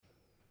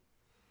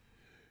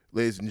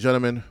Ladies and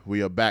gentlemen,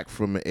 we are back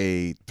from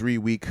a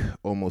 3-week,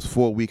 almost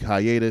 4-week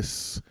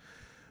hiatus.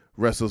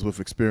 Wrestlers with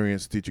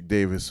Experience, Deitrich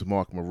Davis,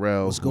 Mark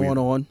Morel. What's going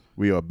on?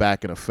 We are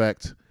back in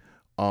effect.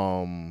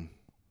 It's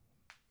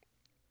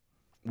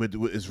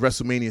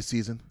Wrestlemania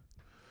season.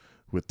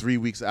 We're 3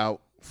 weeks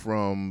out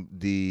from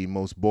the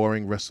most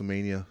boring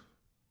WrestleMania,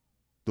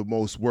 the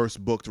most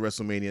worst booked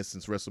WrestleMania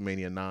since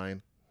WrestleMania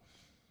 9.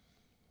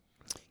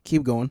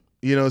 Keep going.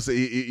 You know, so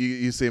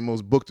you say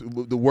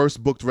the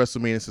worst booked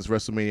WrestleMania since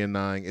WrestleMania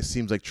 9. It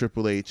seems like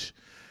Triple H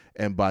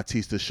and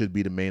Batista should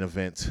be the main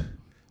event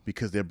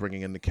because they're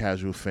bringing in the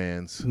casual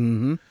fans.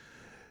 Mm-hmm.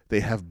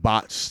 They have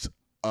botched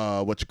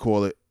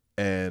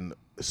and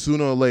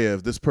sooner or later,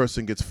 if this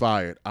person gets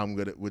fired,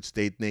 which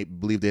they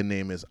believe their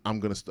name is, I'm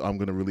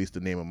gonna release the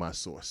name of my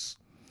source.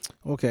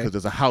 Okay. Because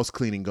there's a house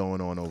cleaning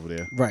going on over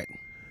there. Right.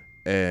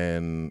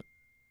 And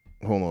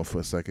hold on for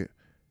a second.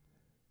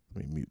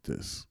 Let me mute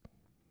this.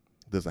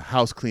 There's a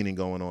house cleaning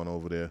going on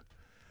over there.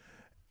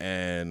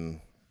 And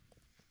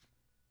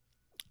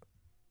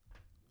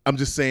I'm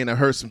just saying I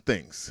heard some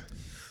things.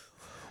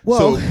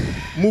 Well,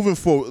 so moving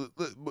forward,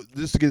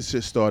 just to get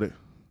shit started,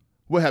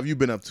 what have you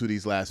been up to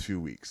these last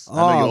few weeks? I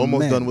know you're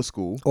almost done with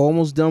school.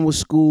 Almost done with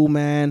school,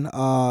 man.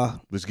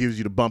 Which gives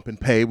you the bump in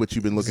pay, which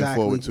you've been looking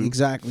forward to.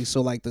 Exactly. So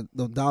like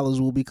the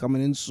dollars will be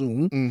coming in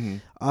soon.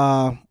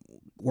 Mm-hmm.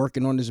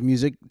 Working on this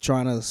music,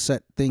 trying to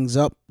set things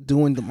up,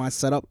 doing my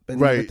setup and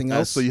right. everything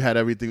else. So you had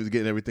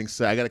getting everything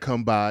set. I got to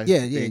come by. Yeah,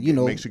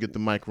 make sure you get the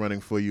mic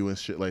running for you and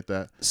shit like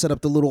that. Set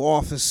up the little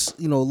office,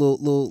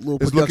 little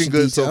It's production looking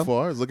good detail. so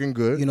far. It's looking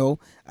good.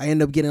 I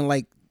end up getting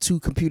like 2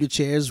 computer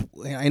chairs.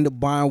 I end up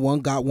buying one,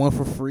 got one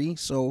for free.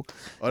 So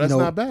that's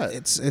not bad.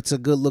 It's a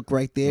good look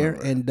right there,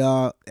 right.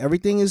 And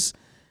everything is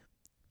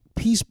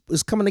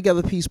coming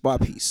together piece by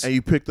piece. And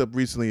you picked up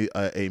recently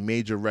a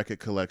major record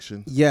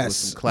collection. Yes. With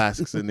some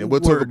classics in there. We'll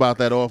talk about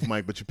that off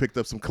mic, but you picked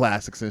up some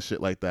classics and shit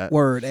like that.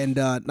 Word. And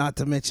not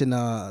to mention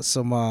a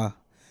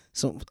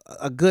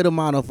good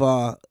amount of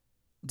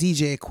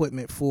DJ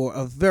equipment for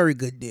a very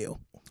good deal.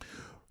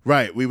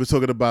 Right. We were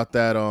talking about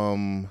that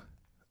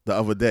the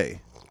other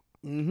day.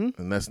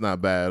 Mm-hmm. And that's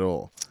not bad at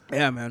all.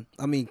 Yeah, man.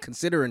 I mean,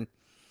 considering,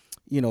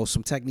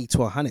 some Technique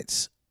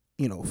 1200s,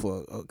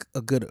 for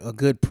a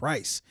good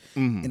price,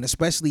 and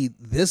especially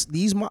this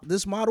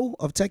model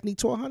of Technique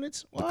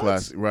 1200s, the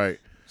classic, right?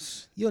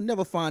 You'll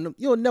never find them.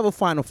 You'll never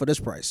find them for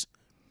this price.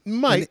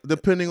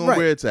 Depending on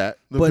where it's at,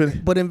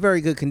 but in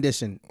very good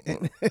condition.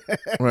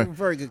 Right,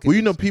 very good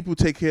condition. Well, people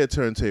take care of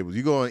turntables.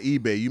 You go on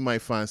eBay, you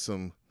might find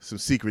some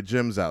secret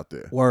gems out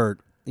there. Word,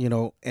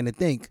 and to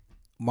think,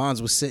 mine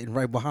was sitting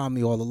right behind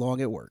me all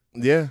along at work.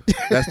 Yeah,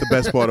 that's the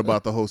best part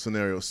about the whole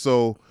scenario.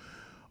 So,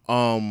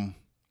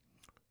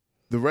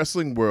 the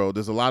wrestling world,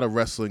 there's a lot of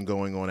wrestling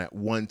going on at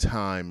one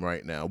time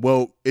right now.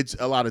 Well, it's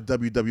a lot of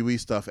WWE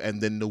stuff,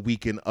 and then the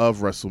weekend of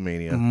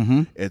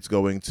WrestleMania, it's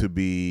going to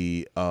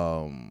be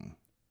a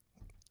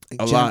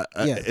lot.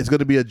 Yeah. It's going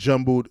to be a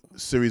jumbled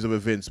series of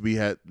events. We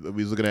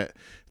was looking at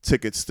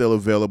tickets still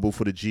available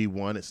for the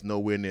G1. It's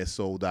nowhere near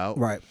sold out.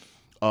 Right.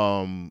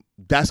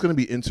 That's going to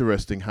be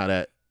interesting how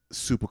that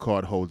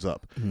Supercard holds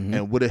up,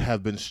 and would it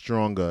have been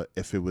stronger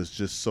if it was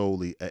just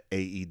solely an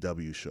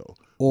AEW show,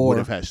 or would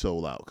have had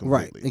sold out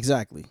completely? Right,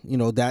 exactly.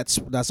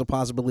 That's a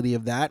possibility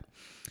of that.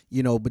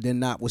 But then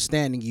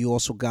notwithstanding, you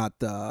also got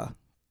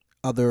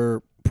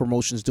other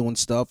promotions doing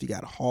stuff. You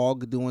got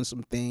Hog doing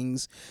some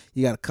things.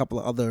 You got a couple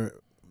of other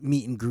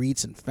meet and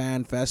greets and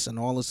fan fests and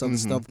all this other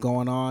stuff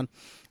going on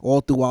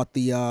all throughout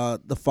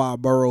the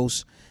 5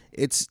 boroughs.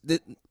 It's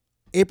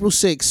April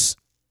 6th.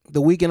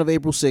 The weekend of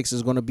April 6th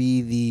is going to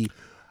be the.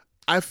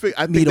 I think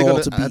they're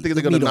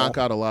going to knock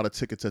out a lot of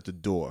tickets at the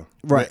door.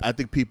 Right. I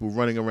think people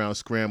running around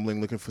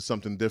scrambling, looking for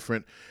something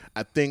different.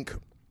 I think,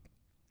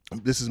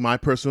 this is my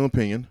personal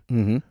opinion,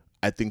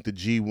 I think the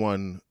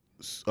G1,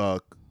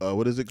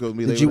 what is it going to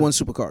be? The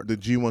G1 Supercard. The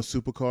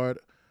G1 Supercard,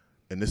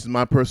 and this is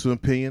my personal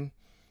opinion,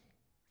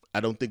 I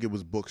don't think it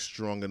was booked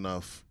strong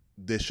enough.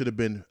 There should have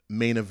been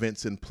main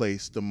events in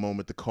place the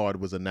moment the card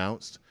was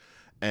announced,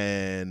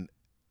 and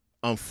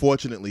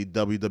unfortunately,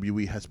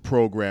 WWE has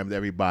programmed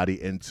everybody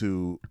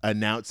into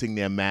announcing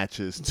their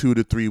matches 2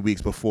 to 3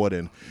 weeks before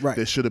then. Right.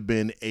 There should have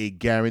been a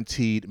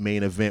guaranteed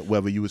main event,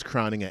 whether you was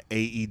crowning an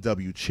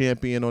AEW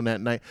champion on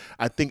that night.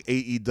 I think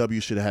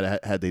AEW should have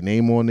had their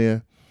name on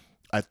there.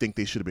 I think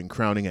they should have been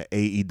crowning an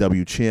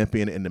AEW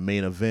champion in the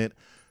main event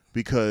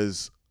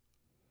because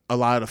a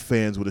lot of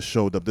fans would have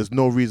showed up. There's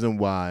no reason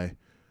why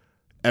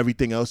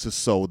everything else is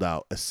sold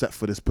out except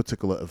for this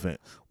particular event.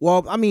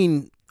 Well, I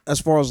mean, as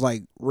far as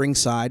like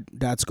ringside,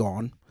 that's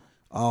gone.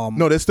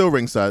 No, they're still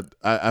ringside.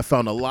 I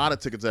found a lot of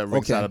tickets at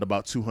ringside at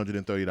about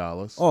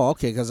 $230. Oh,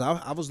 okay, because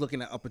I was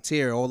looking at upper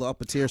tier. All the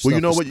upper tier stuff is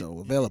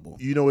still available.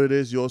 You know what it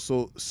is? You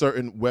also,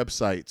 certain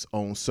websites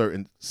own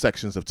certain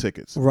sections of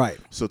tickets. Right.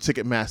 So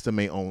Ticketmaster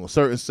may own a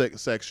certain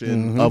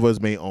section.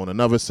 Others may own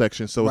another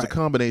section. So it's a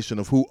combination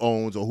of who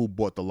owns or who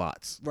bought the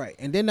lots. Right.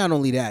 And then not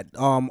only that,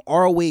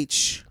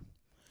 ROH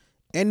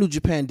and New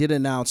Japan did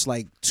announce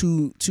like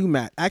three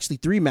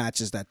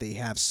matches that they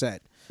have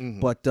set.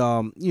 But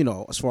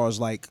as far as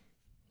like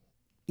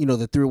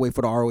the three-way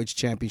for the ROH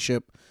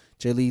championship.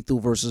 Jay Lethal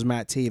versus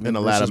Matt Taven in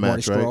a versus ladder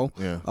match, Marty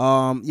right?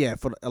 Scurll.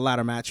 For a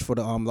ladder match for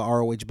the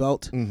ROH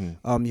belt.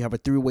 Mm-hmm. You have a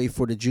three-way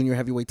for the junior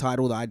heavyweight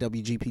title, the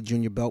IWGP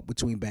Junior belt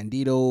between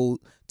Bandito,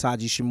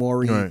 Taji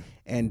Shimori,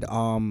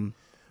 and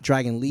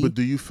Dragon Lee. But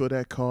do you feel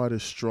that card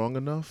is strong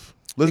enough?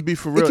 Let's be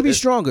for real. It could be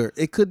stronger.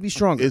 It could be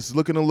stronger. It's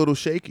looking a little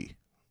shaky,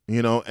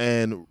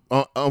 and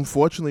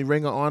unfortunately,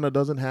 Ring of Honor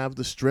doesn't have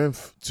the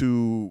strength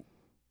to.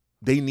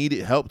 They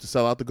needed help to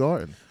sell out the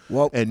Garden.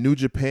 Well, and New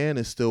Japan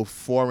is still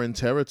foreign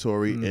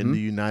territory in the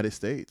United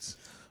States.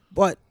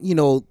 But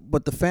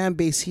the fan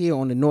base here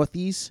on the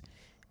Northeast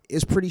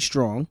is pretty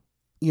strong.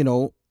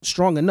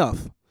 Strong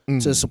enough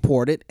to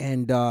support it,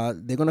 and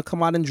they're gonna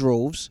come out in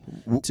droves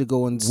to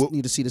go and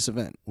need to see this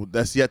event. Well,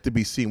 that's yet to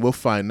be seen. We'll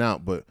find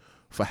out. But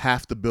for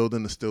half the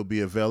building to still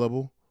be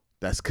available,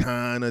 that's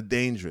kind of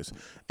dangerous.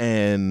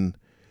 And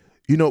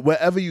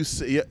wherever you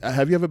sit,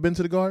 have you ever been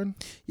to the Garden?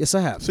 Yes, I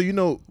have. So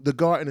the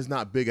Garden is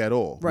not big at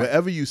all. Right.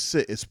 Wherever you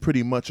sit, it's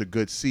pretty much a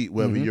good seat,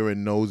 whether you're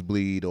in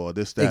nosebleed or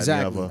this, that,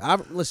 exactly. and the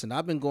other.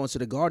 I've been going to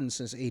the Garden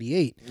since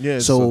 '88. Yeah.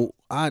 So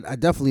I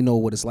definitely know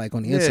what it's like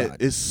on the inside.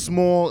 It's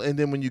small, and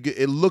then when you get,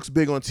 it looks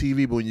big on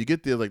TV, but when you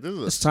get there, like this is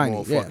a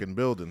small tiny, fucking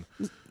building.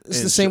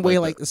 It's the same way,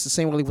 it's the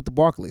same way with the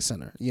Barclays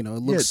Center. It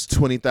looks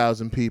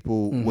 20,000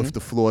 people with the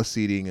floor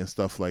seating and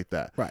stuff like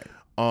that. Right.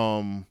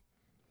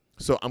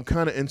 So I'm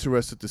kind of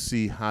interested to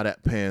see how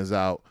that pans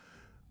out.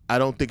 I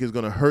don't think it's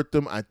going to hurt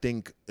them. I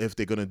think if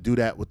they're going to do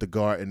that with the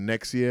Garden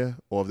next year,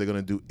 or if they're going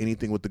to do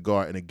anything with the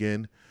Garden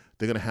again,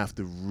 they're going to have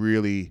to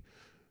really.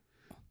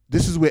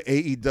 This is where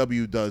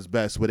AEW does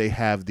best, where they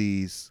have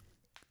these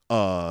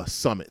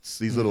summits,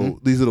 these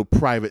little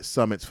private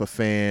summits for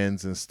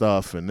fans and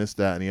stuff, and this,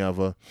 that, and the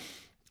other.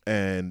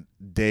 And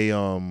they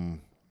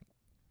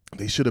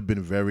should have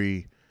been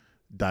very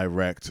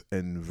direct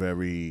and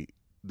very.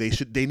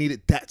 They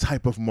needed that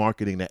type of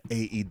marketing that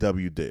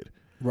AEW did.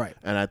 Right.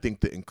 And I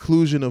think the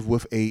inclusion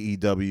with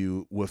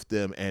AEW with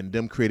them and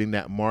them creating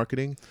that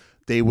marketing,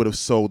 they would have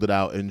sold it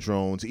out in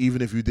drones,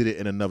 even if you did it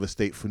in another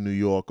state for New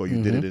York, or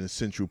you did it in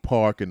Central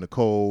Park in the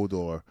cold,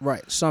 or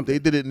something. They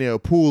did it near a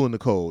pool in the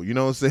cold. You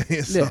know what I'm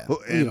saying? Yeah.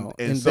 So,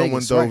 and someone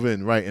Vegas, dove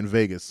in in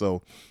Vegas.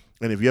 So.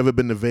 And if you ever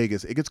been to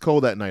Vegas, it gets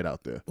cold at night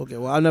out there. Okay,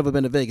 well, I've never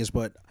been to Vegas,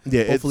 but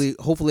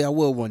hopefully I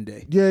will one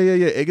day. Yeah.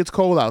 It gets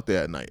cold out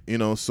there at night,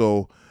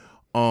 so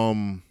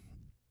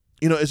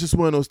it's just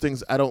one of those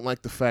things. I don't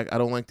like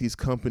these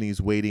companies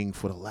waiting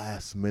for the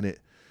last minute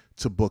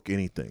to book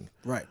anything.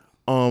 Right.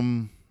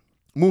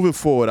 Moving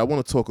forward, I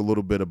want to talk a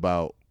little bit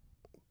about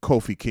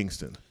Kofi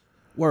Kingston.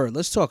 Word,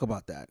 let's talk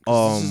about that.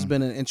 This has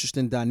been an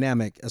interesting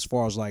dynamic as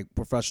far as like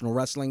professional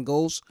wrestling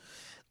goes,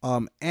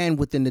 and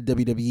within the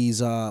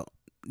WWE's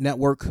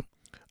network.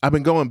 I've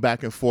been going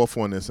back and forth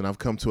on this, and I've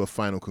come to a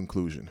final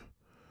conclusion.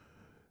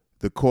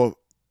 The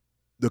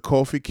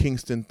Kofi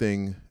Kingston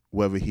thing,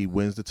 whether he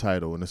wins the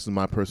title, and this is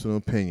my personal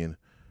opinion,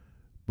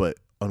 but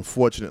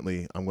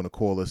unfortunately, I'm going to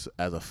call this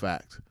as a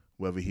fact,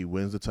 whether he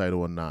wins the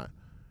title or not,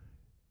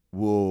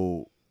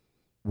 will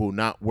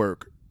not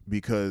work,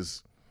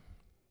 because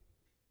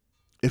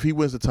if he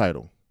wins the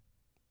title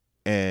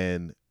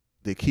and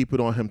they keep it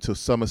on him till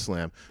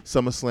SummerSlam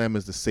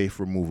is the safe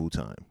removal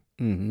time.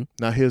 Mm-hmm.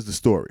 Now here's the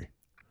story.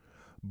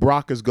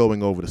 Brock is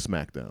going over to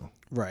SmackDown.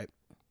 Right.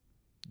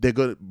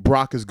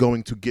 Brock is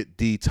going to get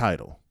the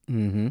title.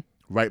 Mm-hmm.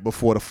 Right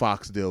before the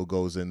Fox deal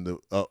goes in the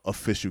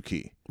official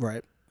key.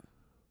 Right.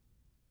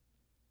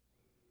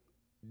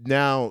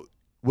 Now,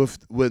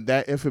 when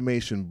that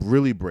information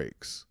really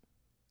breaks,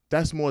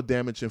 that's more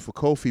damaging for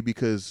Kofi,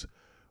 because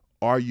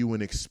are you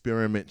an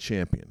experiment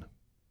champion?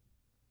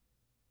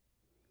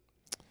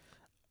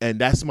 And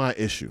that's my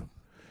issue.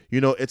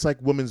 It's like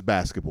women's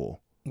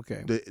basketball.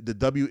 Okay. The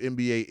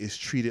WNBA is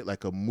treated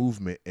like a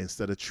movement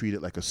instead of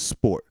treated like a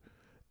sport.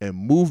 And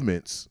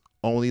movements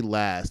only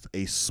last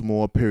a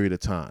small period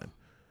of time.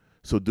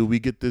 So do we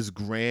get this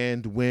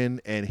grand win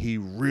and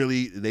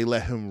they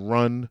let him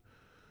run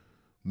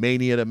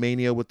Mania to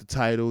Mania with the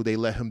title? They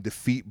let him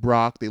defeat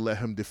Brock. They let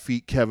him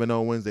defeat Kevin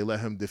Owens. They let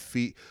him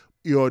defeat,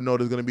 there's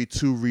going to be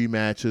 2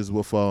 rematches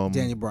with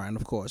Daniel Bryan,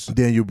 of course.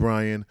 Daniel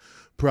Bryan.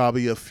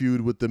 Probably a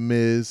feud with The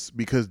Miz,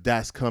 because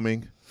that's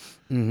coming.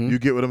 Mm-hmm. You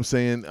get what I'm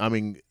saying? I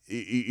mean,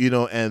 these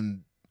are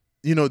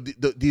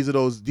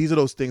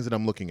those things that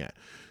I'm looking at.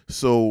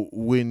 So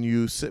when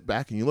you sit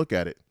back and you look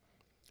at it,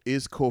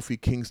 is Kofi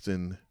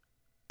Kingston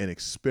an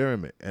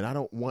experiment? And I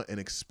don't want an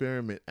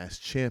experiment as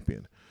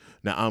champion.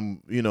 Now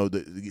I'm,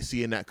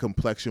 seeing that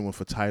complexion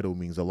with a title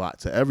means a lot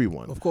to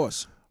everyone, of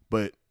course.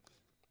 But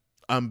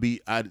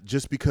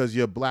just because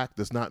you're black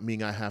does not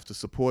mean I have to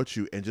support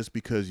you, and just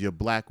because you're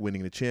black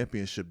winning the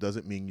championship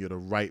doesn't mean you're the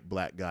right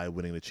black guy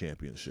winning the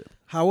championship.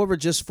 However,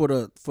 just for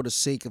the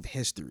sake of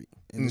history,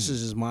 and this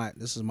is my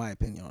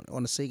opinion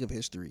on the sake of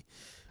history,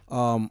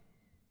 and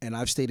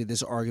I've stated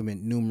this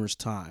argument numerous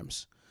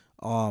times,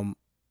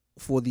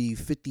 for the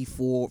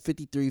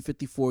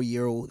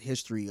 54-year-old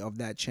history of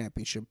that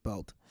championship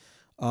belt,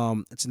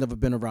 it's never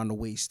been around the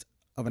waist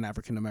of an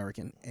African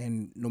American.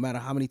 And no matter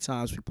how many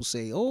times people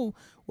say, oh,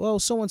 well,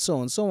 so and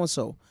so and so and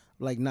so,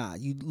 Like, nah,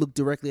 you look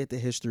directly at the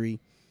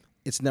history.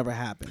 It's never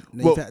happened.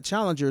 Now, Well- you've had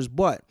challengers,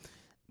 but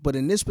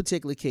in this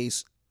particular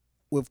case,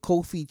 with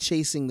Kofi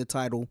chasing the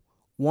title,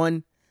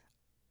 one,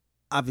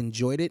 I've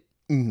enjoyed it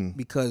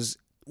because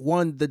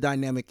one, the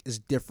dynamic is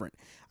different.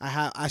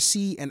 I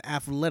see an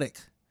athletic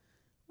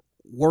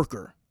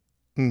worker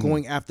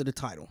going after the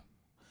title.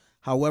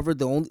 However,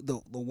 the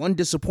one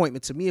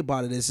disappointment to me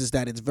about it is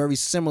that it's very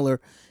similar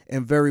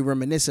and very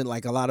reminiscent,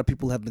 like a lot of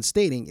people have been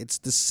stating. It's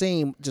the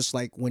same, just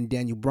like when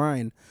Daniel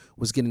Bryan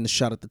was getting the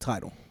shot at the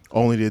title.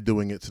 Only they're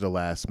doing it to the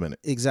last minute.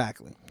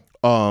 Exactly.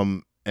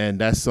 And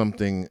that's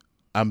something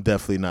I'm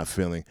definitely not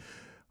feeling.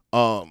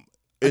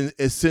 And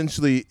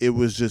essentially, it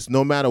was just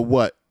no matter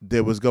what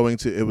there was going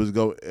to. It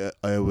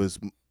was.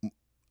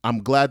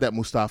 I'm glad that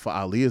Mustafa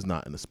Ali is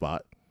not in the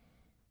spot,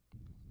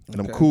 and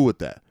I'm cool with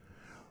that.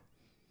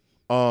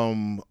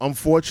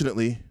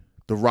 Unfortunately,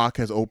 The Rock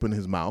has opened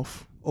his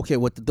mouth. Okay,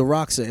 what did The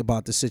Rock say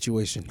about the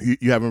situation?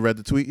 You haven't read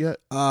the tweet yet?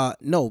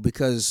 No,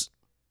 because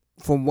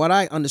from what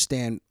I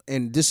understand,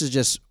 and this is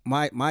just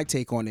my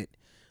take on it,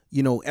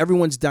 you know,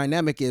 everyone's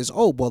dynamic is,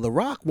 oh, well, The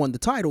Rock won the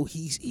title.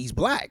 He's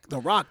black. The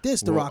Rock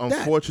this, The Rock that.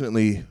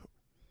 Unfortunately,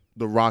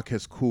 The Rock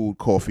has cooled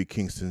Kofi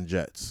Kingston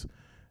jets,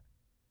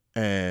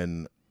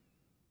 and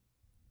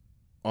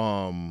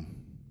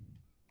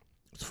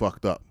it's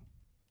fucked up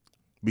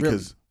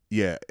because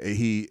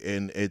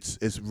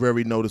it's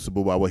very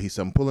noticeable by what he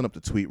said. I'm pulling up the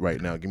tweet right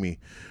now. Give me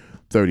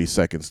 30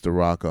 seconds. The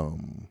Rock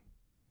about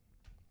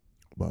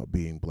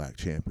being black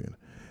champion.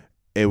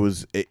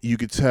 You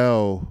could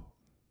tell.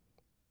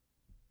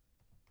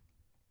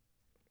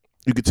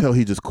 You could tell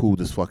he just cooled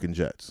his fucking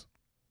jets.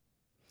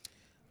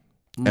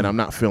 And I'm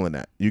not feeling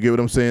that. You get what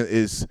I'm saying?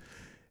 It's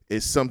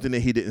something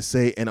that he didn't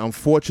say. And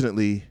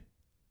unfortunately,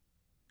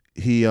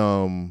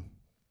 you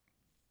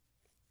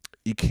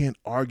can't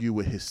argue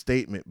with his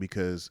statement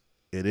because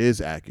it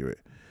is accurate.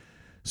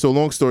 So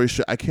long story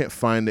short, I can't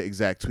find the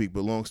exact tweet,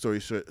 but long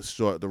story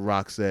short, The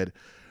Rock said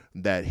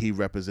that he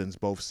represents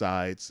both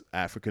sides.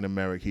 African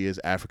American, he is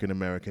African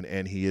American,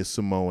 and he is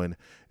Samoan,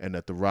 and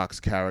that The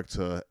Rock's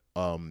character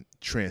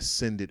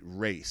transcended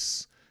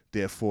race.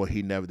 Therefore,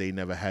 they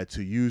never had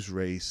to use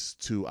race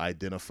to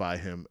identify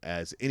him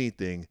as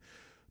anything,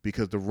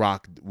 because The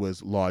Rock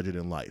was larger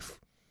than life.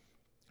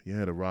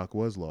 Yeah, The Rock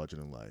was larger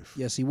than life.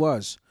 Yes, he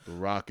was. The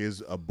Rock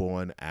is a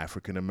born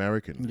African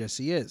American. Yes,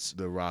 he is.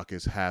 The Rock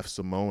is half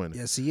Samoan.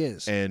 Yes, he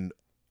is. And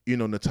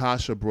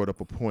Natasha brought up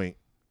a point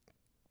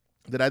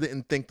that I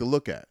didn't think to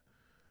look at.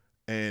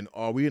 And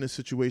are we in a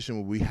situation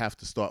where we have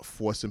to start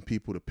forcing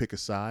people to pick a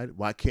side?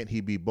 Why can't he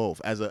be both?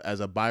 As a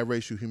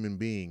biracial human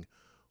being,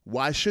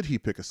 why should he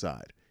pick a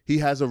side? He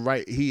has a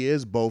right. He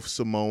is both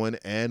Samoan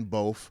and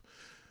both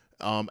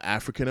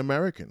African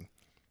American.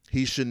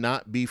 He should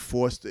not be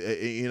forced.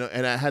 And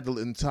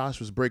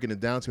Natasha was breaking it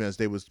down to me as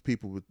there was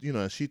people with,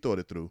 as she thought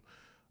it through.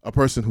 A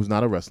person who's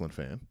not a wrestling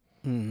fan.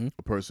 Mm-hmm.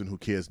 A person who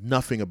cares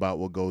nothing about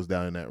what goes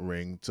down in that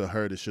ring. To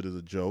her, this shit is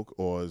a joke,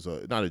 or is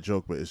not a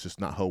joke, but it's just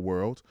not her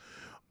world.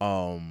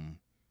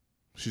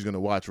 She's gonna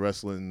watch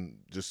wrestling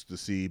just to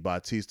see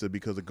Batista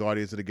because of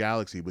Guardians of the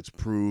Galaxy, which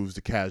proves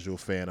the casual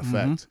fan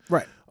effect. Mm-hmm.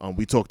 Right.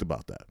 We talked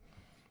about that.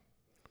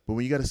 But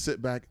when you got to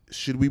sit back,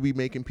 should we be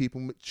making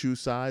people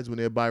choose sides when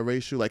they're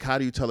biracial? Like, how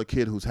do you tell a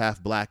kid who's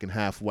half black and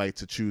half white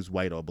to choose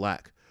white or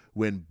black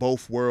when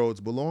both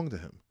worlds belong to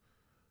him?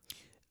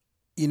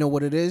 You know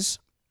what it is?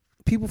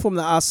 People from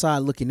the outside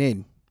looking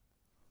in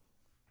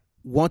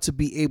want to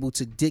be able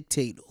to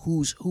dictate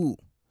who's who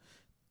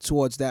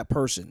towards that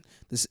person.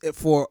 This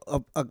for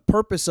a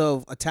purpose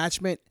of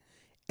attachment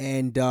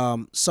and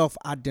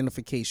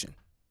self-identification.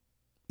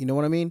 You know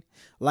what I mean?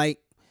 Like,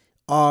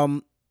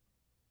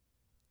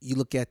 you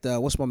look at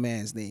what's my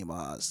man's name?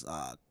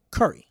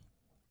 Curry,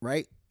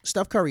 right?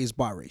 Steph Curry is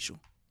biracial,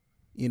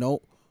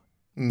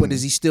 but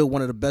is he still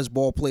one of the best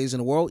ball players in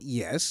the world?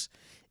 Yes.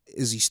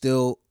 Is he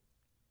still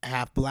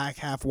half black,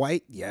 half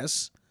white?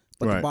 Yes.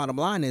 But the bottom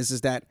line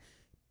is that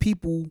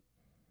people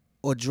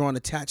are drawn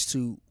attached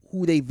to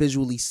who they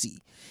visually see,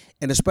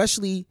 and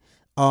especially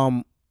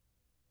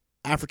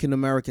African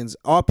Americans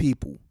are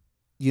people,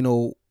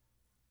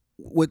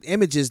 with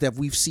images that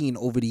we've seen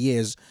over the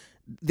years.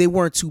 They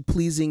weren't too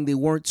pleasing. They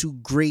weren't too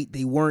great.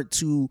 They weren't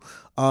too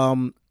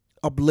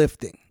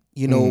uplifting,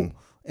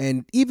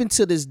 And even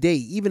to this day,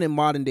 even in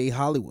modern day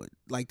Hollywood,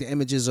 like the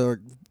images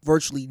are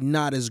virtually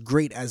not as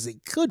great as they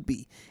could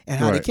be and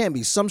how they can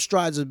be. Some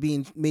strides are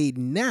being made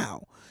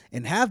now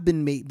and have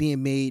been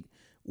being made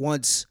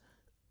once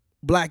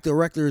black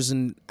directors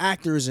and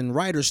actors and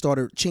writers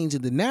started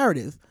changing the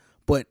narrative.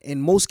 But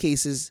in most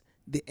cases,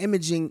 the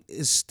imaging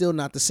is still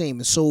not the same.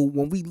 And so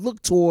when we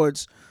look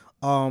towards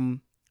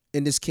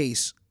in this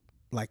case,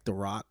 like The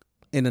Rock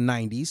in the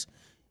 90s,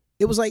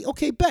 it was like,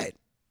 okay, bet.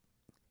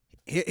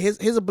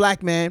 Here's a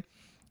black man,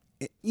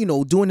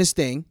 doing his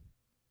thing,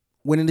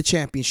 winning the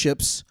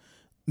championships,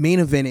 main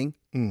eventing,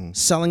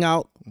 selling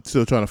out,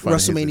 still trying to find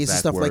WrestleManias and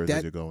stuff like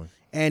that,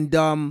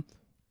 and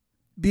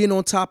being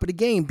on top of the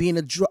game, being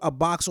a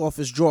box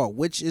office draw,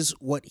 which is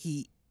what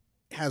he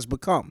has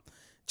become.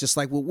 Just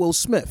like with Will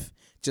Smith,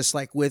 just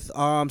like with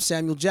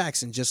Samuel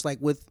Jackson, just like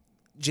with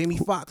Jamie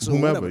Foxx or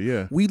whomever, whatever.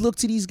 yeah. We look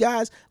to these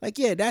guys like,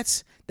 yeah,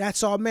 that's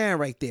our man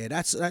right there.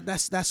 That's our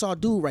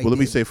dude right there. Well, let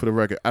me say for the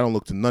record, I don't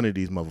look to none of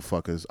these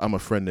motherfuckers. I'm a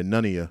friend of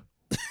none of you.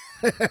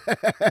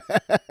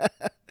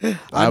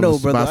 I know,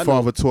 brother. My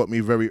father taught me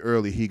very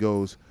early. He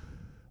goes,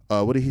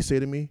 what did he say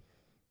to me?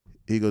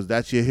 He goes,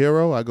 "That's your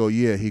hero?" I go,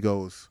 "Yeah." He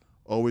goes,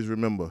 "Always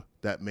remember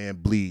that man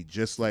bleed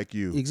just like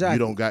you. Exactly. You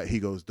don't got." He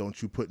goes,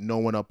 "Don't you put no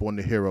one up on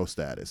the hero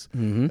status.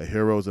 A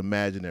hero's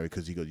imaginary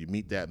because he goes, you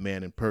meet that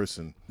man in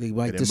person, They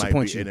might and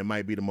disappoint you, and it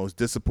might be the most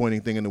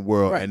disappointing thing in the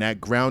world." Right. And that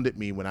grounded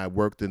me when I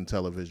worked in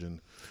television.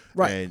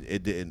 Right. And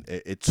it didn't.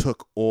 It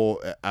took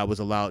all. I was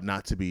allowed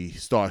not to be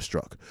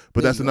starstruck,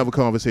 but that's another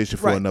conversation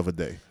for another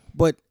day.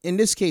 But in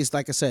this case,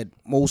 like I said,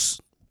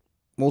 most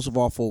of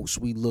our folks,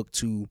 we look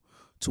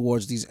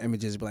towards these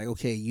images, be like,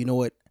 okay, you know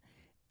what?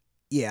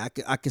 Yeah,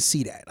 I can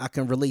see that. I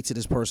can relate to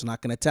this person. I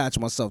can attach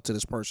myself to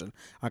this person.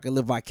 I can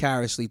live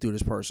vicariously through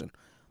this person.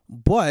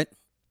 But,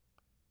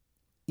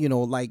 you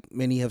know, like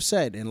many have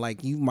said, and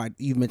like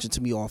you've mentioned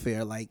to me off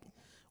air, like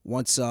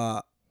once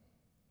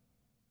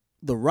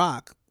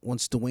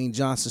once Dwayne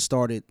Johnson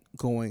started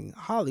going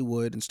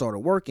Hollywood and started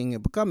working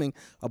and becoming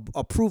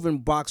a proven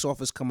box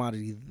office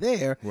commodity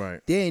there, Right.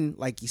 then,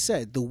 like you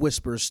said, the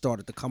whispers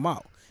started to come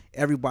out.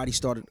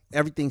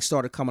 Everything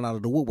started coming out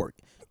of the woodwork.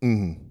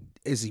 Mm-hmm.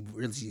 Is he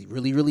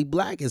really, really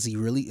black? Is he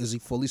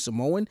fully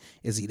Samoan?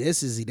 Is he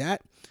this? Is he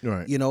that?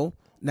 Right. You know,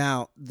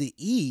 now the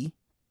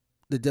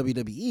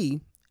WWE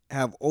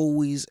have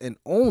always and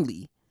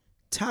only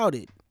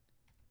touted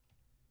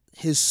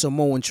his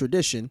Samoan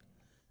tradition,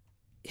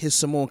 his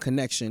Samoan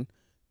connection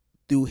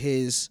through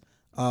his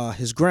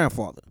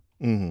grandfather.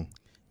 Mm-hmm.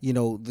 You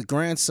know, the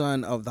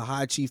grandson of the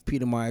High Chief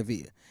Peter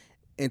Maivia,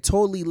 and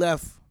totally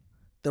left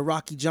the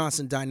Rocky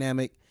Johnson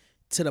dynamic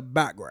to the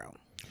background.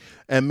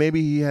 And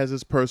maybe he has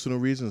his personal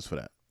reasons for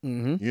that.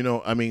 Mm-hmm. You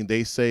know, I mean,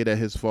 they say that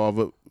his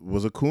father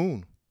was a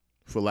coon,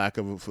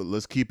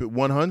 let's keep it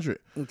 100.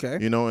 Okay.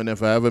 You know, and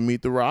if I ever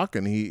meet The Rock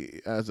and he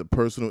has a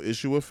personal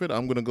issue with it,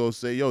 I'm gonna go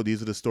say, yo,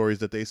 these are the stories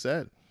that they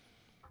said.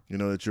 You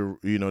know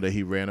that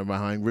he ran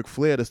behind Ric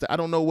Flair. I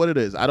don't know what it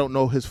is. I don't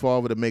know his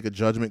father to make a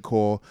judgment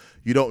call.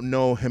 You don't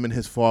know him and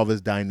his father's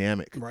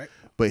dynamic, Right.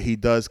 But he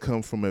does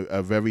come from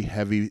a very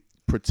heavy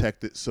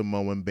protected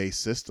Samoan-based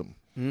system.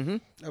 Mm-hmm.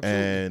 Absolutely.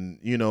 And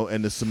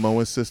and the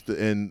Samoan system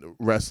in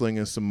wrestling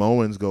and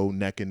Samoans go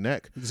neck and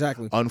neck.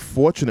 Exactly.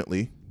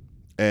 Unfortunately,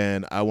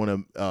 and I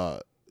want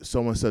to.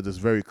 Someone said this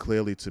very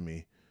clearly to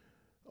me.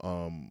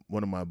 One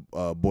of my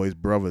boys'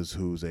 brothers,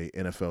 who's a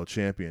NFL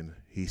champion,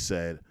 he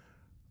said,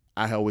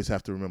 "I always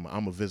have to remember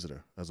I'm a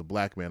visitor. As a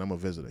black man, I'm a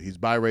visitor." He's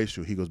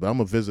biracial. He goes, "But I'm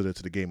a visitor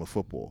to the game of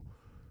football.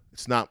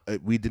 It's not.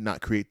 We did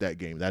not create that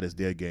game. That is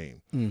their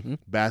game. Mm-hmm.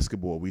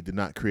 Basketball, we did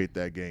not create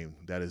that game.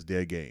 That is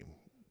their game.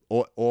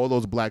 All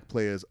those black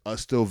players are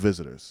still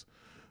visitors.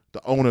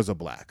 The owners are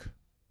black.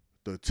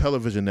 The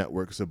television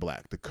networks are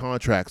black. The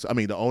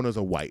owners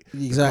are white.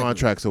 Exactly. The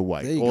contracts are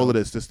white. All of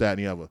this, that, and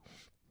the other.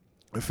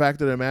 The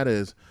fact of the matter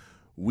is,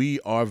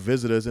 we are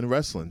visitors in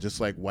wrestling, just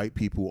like white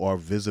people are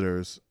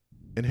visitors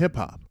in hip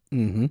hop.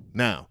 Mm-hmm.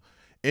 Now,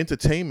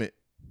 entertainment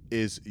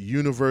is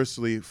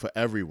universally for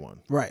everyone.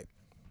 Right.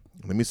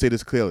 Let me say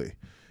this clearly.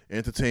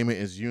 Entertainment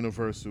is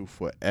universal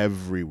for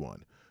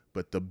everyone,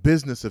 but the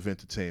business of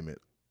entertainment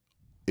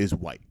is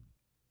white.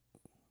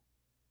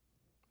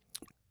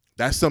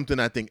 That's something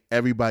I think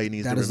everybody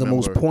needs to remember. That is the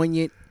most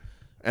poignant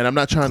and I'm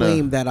not trying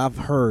claim that I've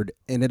heard,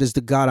 and it is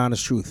the God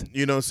honest truth.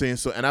 You know what I'm saying?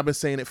 So, and I've been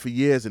saying it for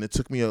years, and it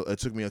took me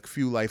a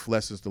few life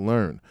lessons to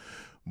learn.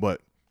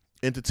 But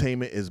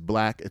entertainment is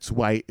black, it's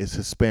white, it's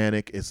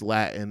Hispanic, it's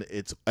Latin,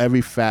 it's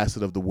every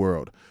facet of the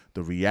world.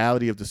 The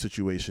reality of the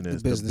situation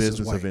is the business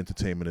of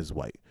entertainment is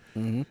white.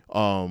 Mm-hmm.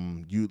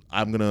 I'm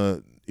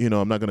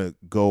not gonna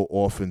go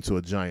off into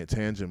a giant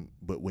tangent,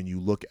 but when you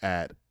look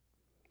at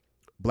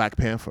Black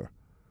Panther,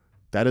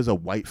 that is a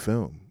white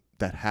film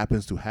that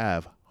happens to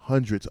have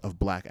hundreds of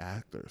black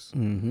actors.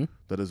 Mm-hmm.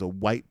 That is a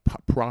white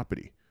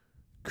property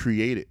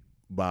created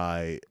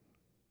by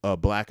a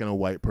black and a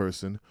white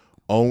person,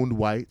 owned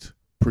white,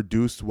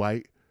 produced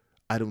white.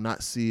 I do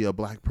not see a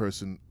black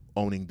person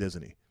owning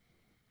Disney.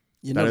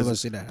 You're never going to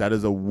see that. That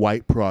is a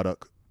white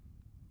product.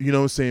 You know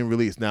what I'm saying?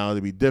 Released. Now,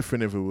 it'd be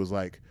different if it was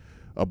like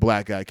a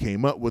black guy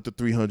came up with the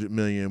 $300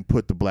 million,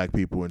 put the black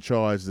people in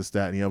charge, this,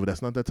 that, and the other.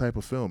 That's not that type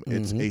of film.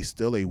 Mm-hmm. It's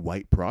still a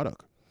white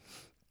product.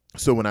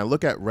 So when I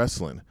look at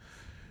wrestling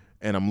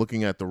and I'm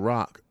looking at The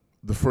Rock,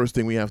 the first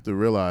thing we have to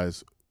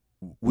realize,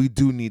 we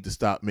do need to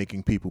stop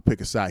making people pick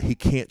a side. He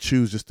can't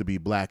choose just to be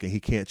black and he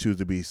can't choose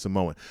to be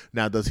Samoan.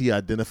 Now, does he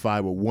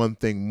identify with one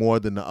thing more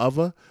than the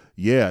other?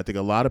 Yeah, I think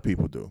a lot of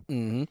people do.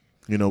 Mm-hmm.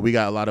 You know, we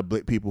got a lot of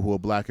people who are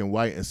black and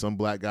white, and some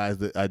black guys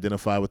that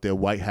identify with their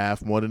white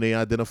half more than they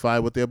identify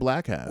with their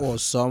black half. Or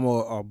some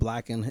are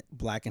black and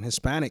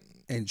Hispanic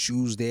and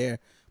choose their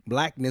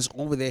blackness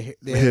over their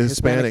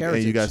Hispanic heritage.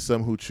 And you got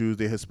some who choose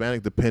their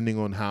Hispanic depending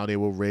on how they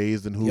were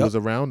raised and who was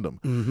around them.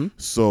 Mm-hmm.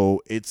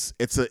 So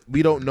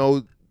we don't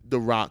know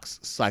The Rock's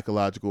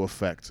psychological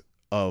effect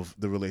of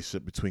the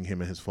relationship between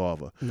him and his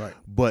father. Right.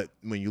 But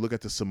when you look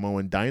at the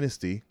Samoan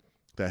dynasty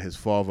that his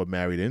father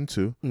married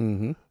into,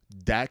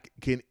 that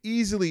can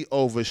easily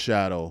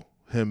overshadow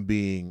him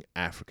being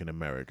African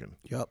American.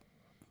 Yep.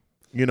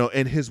 You know,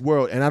 in his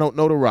world, and I don't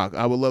know The Rock.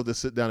 I would love to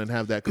sit down and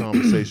have that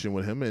conversation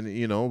with him, and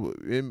you know,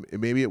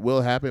 maybe it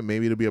will happen.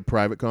 Maybe it'll be a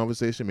private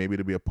conversation. Maybe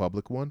it'll be a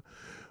public one.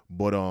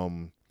 But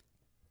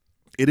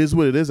it is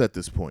what it is at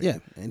this point. Yeah,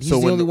 and he's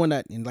the only one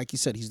that, and like you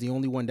said, he's the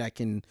only one that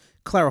can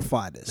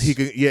clarify this. He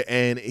can, yeah,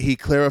 and he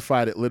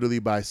clarified it literally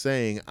by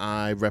saying,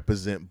 "I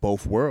represent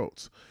both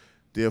worlds,"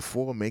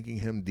 therefore making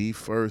him the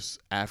first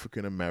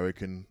African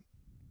American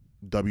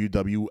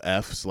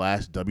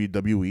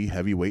WWF/WWE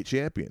heavyweight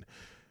champion.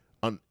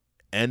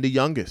 And the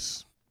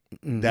youngest.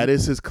 That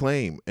is his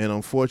claim. And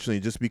unfortunately,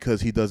 just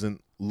because he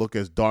doesn't look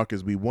as dark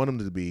as we want him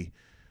to be,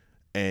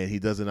 and he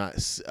does not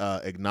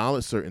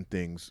acknowledge certain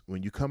things,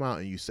 when you come out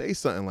and you say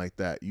something like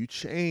that, you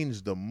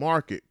change the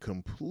market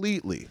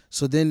completely.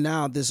 So then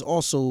now this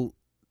also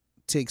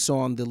takes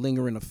on the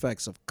lingering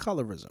effects of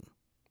colorism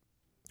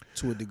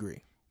to a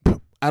degree.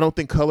 I don't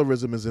think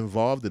colorism is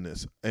involved in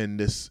this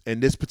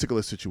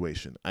particular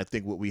situation. I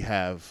think what we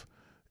have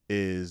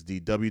is the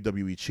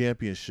WWE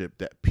Championship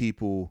that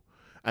people...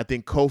 I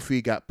think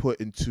Kofi got put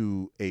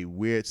into a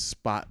weird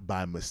spot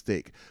by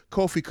mistake.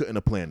 Kofi couldn't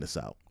have planned this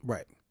out.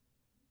 Right.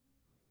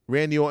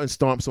 Randy Orton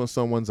stomps on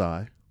someone's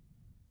eye.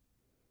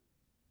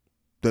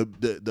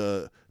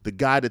 The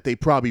guy that they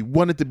probably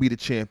wanted to be the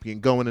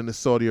champion going into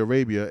Saudi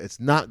Arabia, it's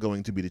not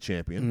going to be the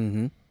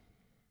champion.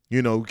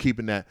 You know,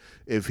 keeping that,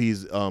 if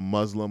he's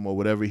Muslim or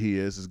whatever he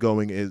is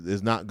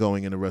not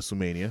going into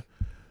WrestleMania.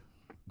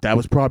 That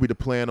was probably the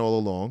plan all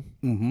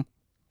along.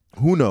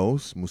 Who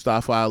knows?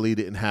 Mustafa Ali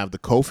didn't have the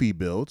Kofi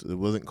build. It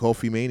wasn't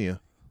Kofi Mania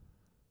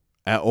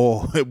at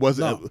all. It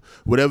wasn't.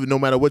 Whatever. No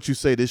matter what you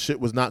say, this shit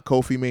was not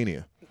Kofi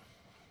Mania.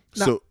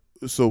 No.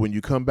 So when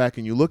you come back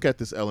and you look at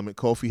this element,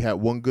 Kofi had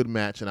one good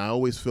match, and I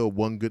always feel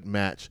one good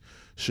match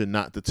should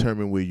not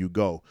determine where you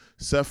go.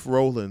 Seth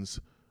Rollins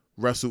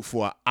wrestled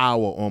for an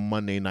hour on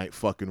Monday Night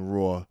fucking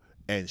Raw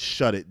and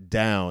shut it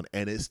down,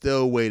 and it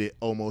still waited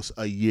almost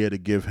a year to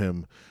give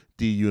him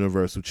the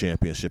Universal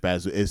Championship,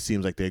 as it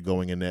seems like they're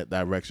going in that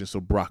direction,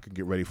 so Brock can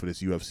get ready for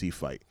this UFC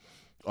fight.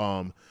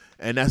 And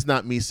that's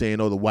not me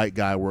saying, oh, the white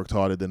guy worked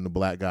harder than the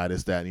black guy,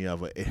 this, that, and the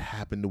other. It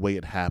happened the way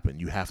it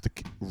happened. You have to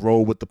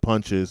roll with the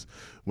punches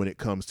when it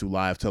comes to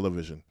live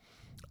television.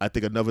 I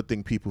think another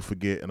thing people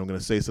forget, and I'm going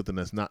to say something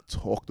that's not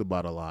talked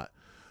about a lot,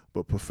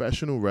 but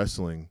professional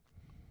wrestling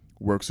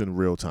works in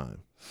real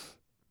time.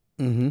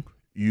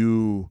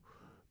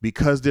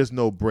 Because there's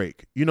no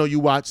break. You know,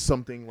 you watch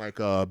something like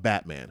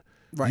Batman.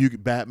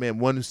 Right. Batman,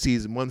 one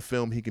season, one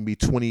film, he can be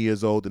 20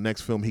 years old. The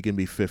next film, he can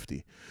be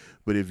 50.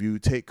 But if you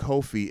take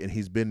Kofi and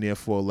he's been there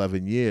for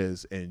 11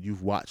 years and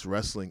you've watched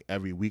wrestling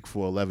every week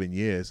for 11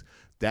 years,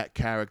 that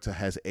character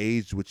has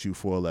aged with you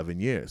for 11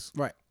 years.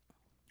 Right.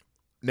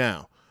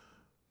 Now,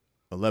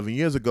 11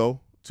 years ago,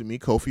 to me,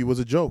 Kofi was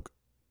a joke.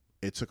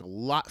 It took a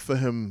lot for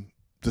him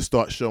to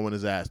start showing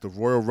his ass. The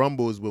Royal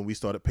Rumble is when we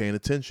started paying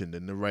attention,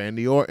 and the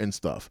Randy Orton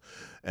stuff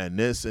and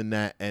this and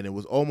that. And it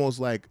was almost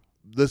like,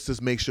 let's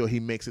just make sure he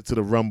makes it to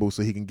the Rumble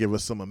so he can give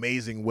us some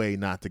amazing way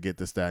not to get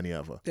this, that, and the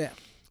other. Yeah.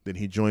 Then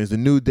he joins the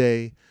New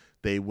Day.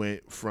 They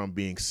went from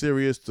being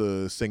serious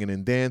to singing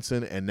and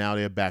dancing, and now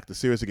they're back to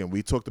serious again.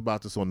 We talked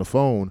about this on the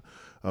phone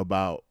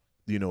about,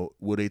 you know,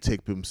 will they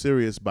take him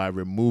serious by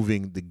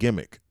removing the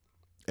gimmick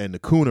and the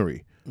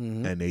coonery?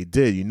 And they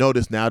did. You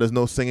notice now there's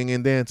no singing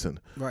and dancing.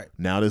 Right.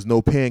 Now there's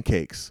no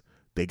pancakes.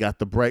 They got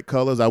the bright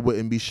colors. I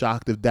wouldn't be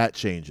shocked if that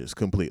changes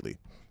completely.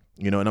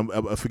 You know,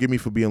 and forgive me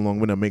for being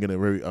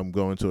long-winded. I'm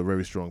going to a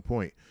very strong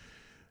point.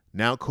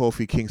 Now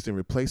Kofi Kingston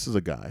replaces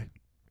a guy,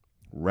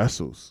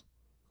 wrestles,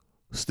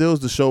 steals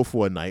the show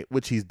for a night,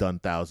 which he's done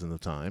thousands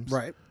of times.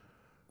 Right.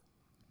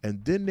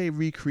 And then they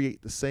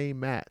recreate the same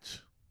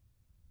match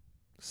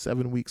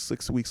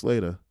 6 weeks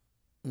later,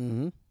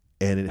 and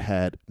it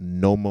had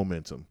no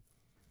momentum.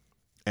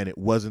 And it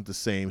wasn't the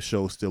same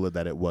show stiller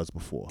that it was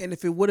before. And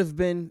if it would have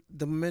been,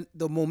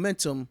 the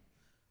momentum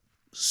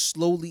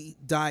slowly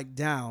died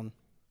down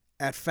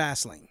at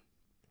Fastlane.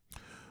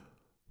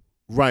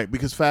 Right,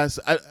 because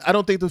I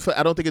don't think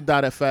it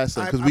died at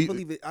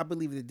Fastlane. I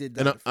believe it did.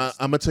 And I'm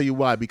gonna tell you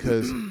why.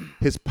 Because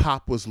his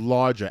pop was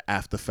larger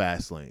after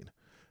Fastlane.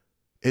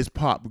 His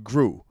pop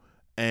grew,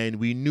 and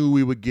we knew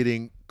we were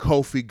getting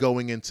Kofi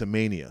going into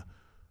Mania.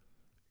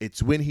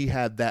 It's when he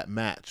had that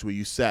match where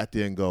you sat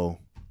there and go,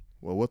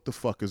 well, what the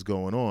fuck is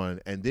going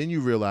on? And then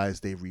you realize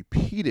they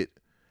repeated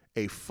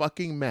a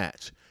fucking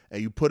match,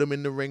 and you put him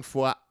in the ring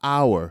for an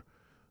hour.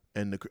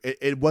 And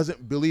it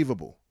wasn't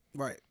believable.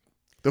 Right.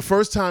 The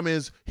first time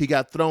is he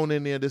got thrown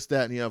in there, this,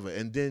 that, and the other.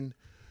 And then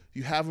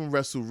you have him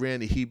wrestle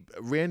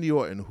Randy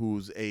Orton,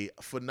 who's a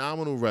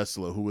phenomenal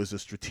wrestler, who is a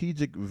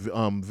strategic,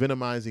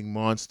 venomizing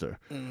monster.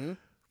 And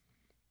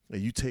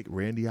you take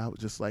Randy out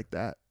just like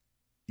that.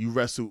 You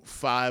wrestle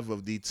 5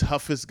 of the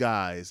toughest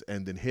guys,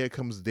 and then here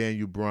comes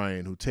Daniel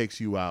Bryan, who takes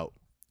you out.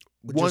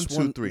 With 1,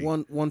 2, 3.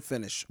 One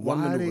finish.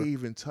 Why are they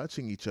even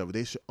touching each other?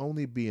 They should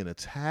only be in a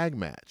tag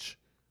match.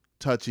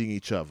 touching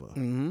each other.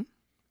 Mm-hmm.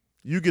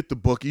 You get the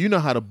booking. You know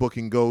how the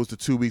booking goes the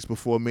 2 weeks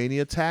before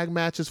Mania. Tag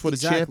matches for the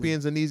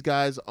champions and these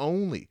guys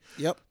only.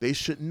 Yep. They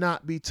should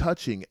not be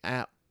touching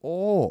at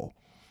all.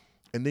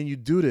 And then you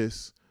do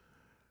this,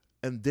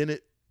 and then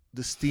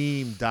the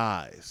steam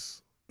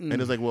dies. And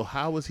it's like, well,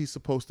 how is he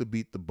supposed to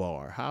beat the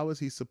Bar? How is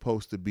he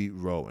supposed to beat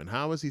Rowan?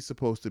 How is he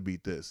supposed to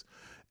beat this?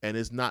 And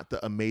it's not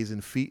the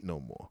amazing feat no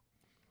more.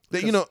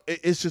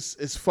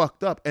 It's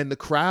fucked up. And the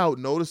crowd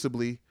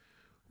noticeably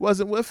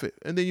wasn't with it.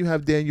 And then you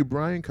have Daniel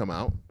Bryan come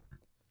out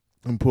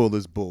and pull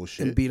this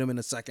bullshit. And beat him in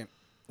a second.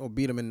 Or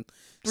beat him in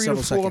 3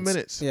 several to 4 seconds.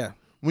 minutes. Yeah.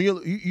 When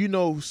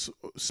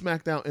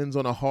SmackDown ends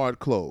on a hard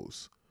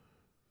close.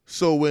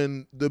 So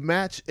when the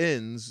match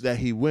ends that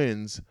he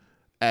wins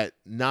at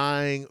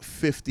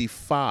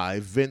 9:55,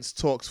 Vince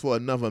talks for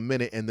another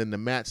minute, and then the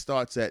match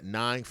starts at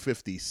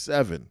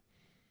 9:57.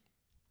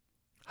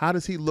 How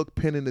does he look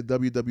pinning the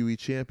WWE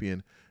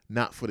champion,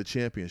 not for the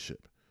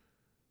championship?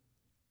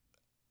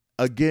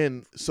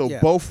 Again,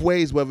 both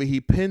ways, whether he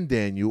pinned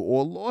Daniel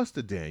or lost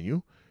to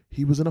Daniel,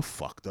 he was in a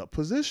fucked up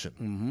position.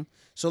 Mm-hmm.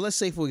 So let's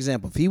say, for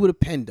example, if he would have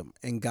pinned him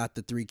and got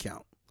the 3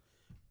 count,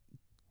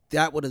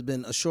 that would have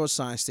been a short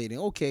sign stating,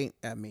 okay,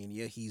 at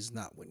Mania, he's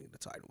not winning the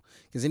title.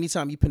 Because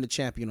anytime you pin a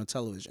champion on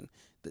television,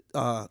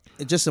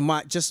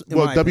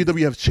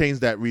 WWE have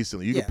changed that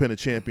recently. You can pin a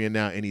champion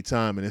now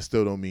anytime, and it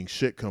still don't mean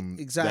shit come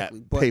that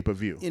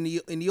pay-per-view. In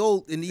the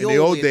old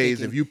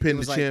days, if you pin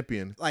the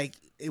champion,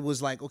 it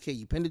was like, okay,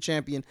 you pin the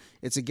champion,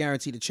 it's a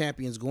guarantee the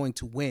champion's going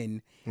to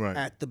win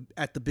at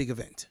the big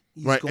event.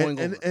 He's going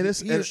over.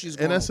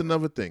 And that's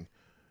another thing.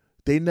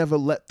 They never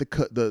let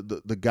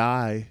the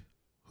guy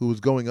who was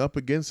going up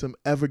against him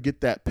ever get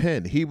that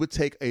pin. He would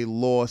take a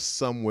loss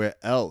somewhere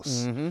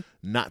else,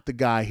 not the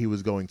guy he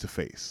was going to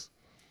face.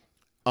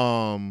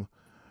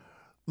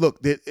 Look,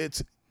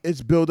 it's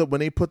build up when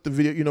they put the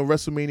video.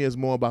 WrestleMania is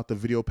more about the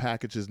video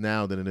packages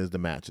now than it is the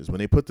matches. When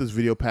they put this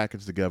video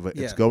package together,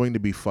 it's going to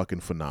be fucking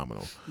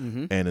phenomenal,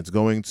 and it's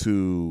going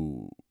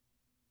to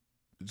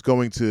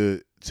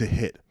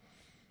hit.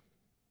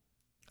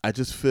 I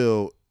just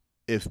feel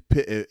if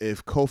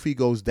Kofi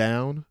goes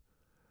down,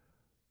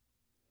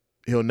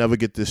 he'll never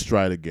get this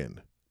stride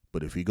again.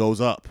 But if he goes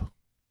up,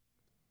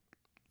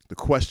 the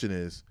question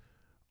is,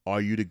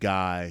 are you the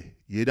guy?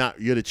 You're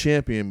the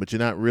champion, but you're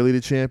not really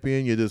the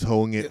champion. You're just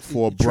holding it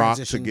for Brock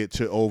to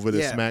get over the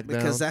SmackDown.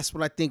 Because that's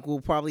what I think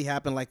will probably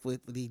happen, like what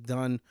he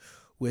done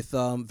with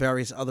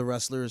various other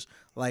wrestlers.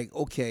 Like,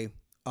 okay,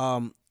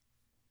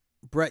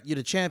 Brett, you're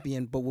the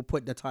champion, but we're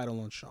putting the title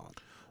on Shawn.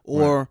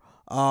 Or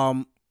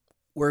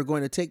we're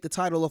going to take the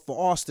title off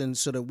for Austin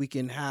so that we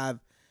can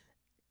have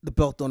the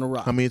belt on The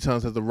Rock. How many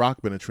times has The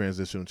Rock been a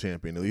transitional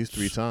champion? At least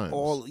 3 times.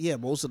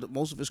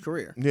 Most of his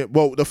career. Yeah,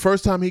 well, the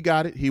first time he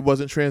got it, he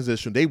wasn't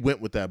transitional. They went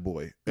with that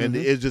boy, and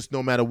it's just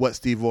no matter what,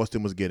 Steve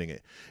Austin was getting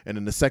it. And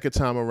then the second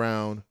time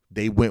around,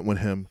 they went with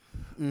him,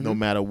 no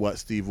matter what,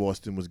 Steve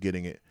Austin was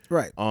getting it.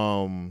 Right.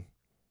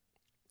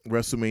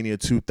 WrestleMania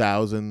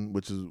 2000,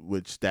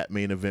 which that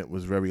main event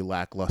was very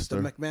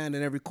lackluster. The McMahon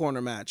in every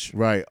corner match.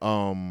 Right.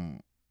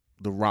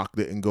 The Rock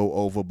didn't go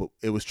over, but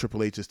it was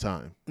Triple H's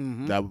time,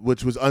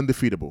 which was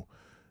undefeatable.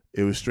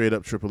 It was straight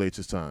up Triple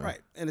H's time. Right,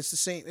 and it's the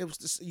same.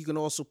 You can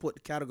also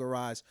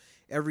categorize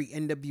every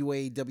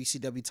NWA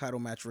WCW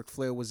title match Ric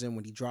Flair was in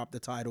when he dropped the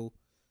title,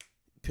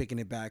 picking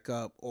it back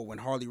up, or when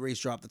Harley Race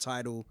dropped the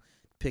title,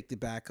 picked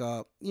it back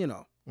up.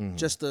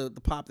 Just the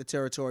pop the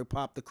territory,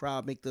 pop the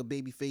crowd, make the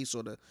baby face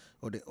or the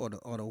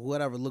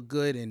whatever look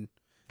good, and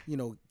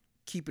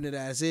keeping it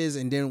as is.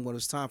 And then when it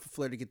was time for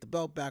Flair to get the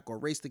belt back or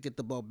Race to get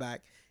the belt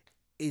back,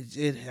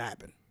 it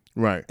happened.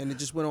 Right. And it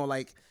just went on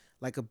like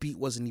a beat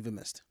wasn't even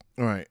missed.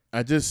 Right.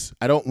 I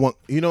don't want,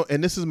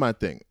 and this is my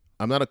thing.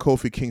 I'm not a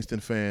Kofi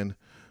Kingston fan.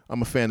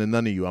 I'm a fan of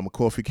none of you. I'm a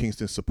Kofi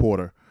Kingston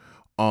supporter.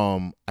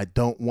 I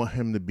don't want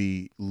him to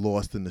be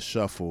lost in the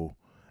shuffle.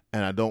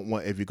 And I don't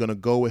want, if you're going to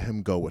go with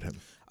him, go with him.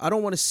 I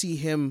don't want to see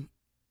him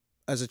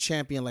as a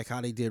champion like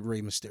how they did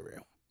Rey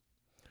Mysterio.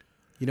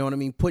 You know what I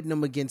mean? Putting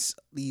him against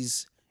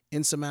these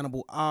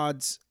insurmountable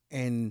odds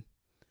and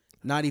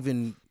not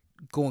even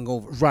going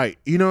over. Right.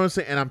 You know what I'm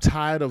saying? And I'm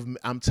tired of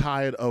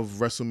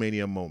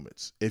WrestleMania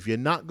moments. If you're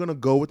not going to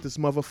go with this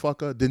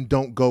motherfucker, then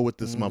don't go with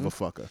this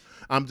motherfucker.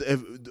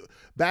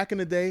 Back in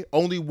the day,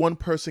 only one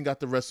person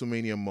got the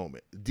WrestleMania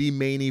moment, the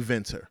main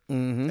eventer.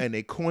 And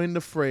they coined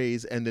the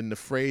phrase, and then the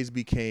phrase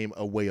became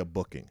a way of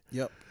booking.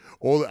 Yep.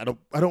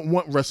 I don't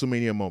want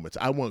WrestleMania moments.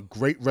 I want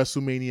great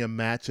WrestleMania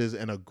matches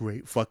and a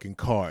great fucking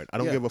card. I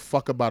don't give a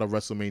fuck about a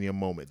WrestleMania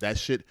moment. That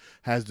shit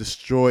has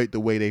destroyed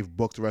the way they've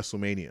booked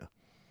WrestleMania.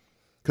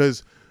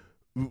 Because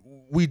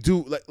we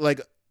do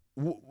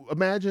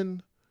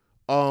imagine,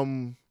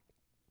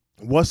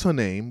 what's her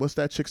name? What's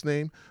that chick's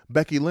name?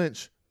 Becky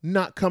Lynch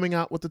not coming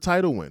out with the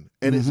title win,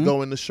 and it's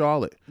going to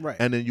Charlotte. Right.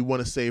 And then you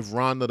want to save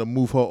Ronda to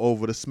move her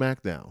over to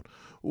SmackDown.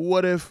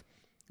 What if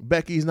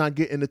Becky's not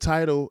getting the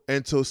title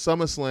until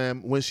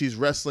SummerSlam when she's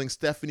wrestling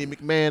Stephanie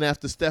McMahon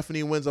after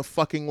Stephanie wins a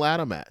fucking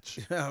ladder match?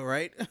 Yeah,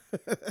 right.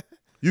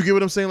 You get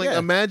what I'm saying? Like, Yeah.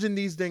 imagine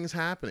these things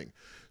happening.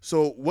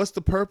 So what's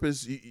the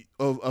purpose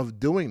of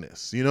doing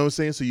this? You know what I'm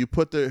saying? So you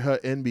put her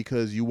in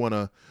because you want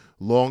a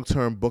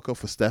long-term booker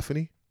for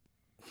Stephanie?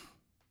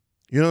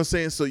 You know what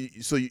I'm saying?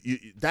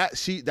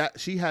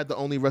 She had the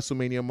only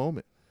WrestleMania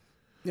moment.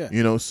 Yeah.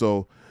 You know,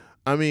 so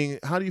I mean,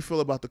 how do you feel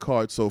about the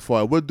card so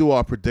far? We'll do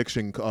our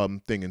prediction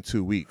thing in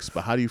 2 weeks,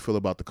 but how do you feel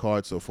about the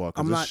card so far?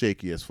 Because it's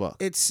shaky as fuck.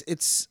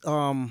 It's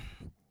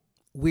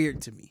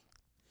weird to me.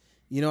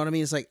 You know what I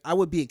mean? It's like I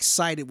would be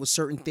excited with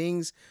certain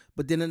things,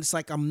 but then it's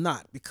like I'm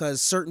not,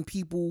 because certain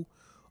people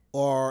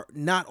are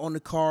not on the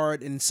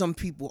card and some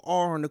people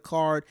are on the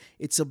card.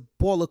 It's a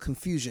ball of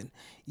confusion.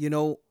 You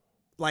know,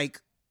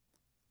 like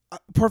a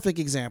perfect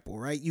example,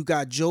 right? You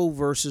got Joe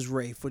versus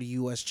Ray for the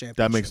U.S. Championship.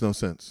 That makes no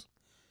sense.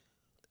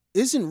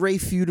 Isn't Ray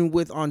feuding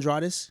with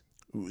Andrade?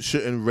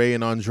 Shouldn't Ray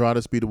and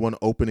Andrade be the one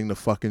opening the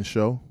fucking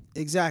show?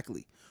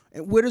 Exactly.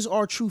 And where does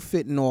R-Truth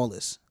fit in all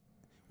this?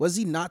 Was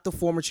he not the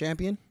former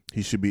champion?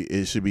 It should be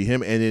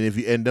him. And then if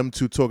you end them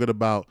two talking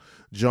about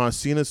John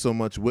Cena so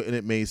much, wouldn't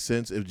it make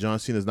sense if John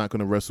Cena's not going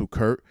to wrestle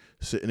Kurt?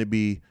 Shouldn't it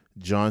be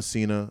John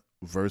Cena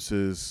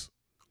versus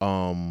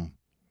Samoa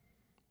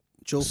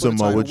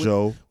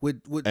Joe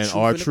with and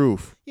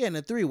R-Truth? Yeah, in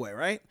a 3-way,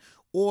 right?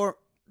 Or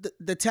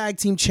the tag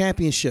team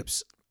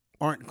championships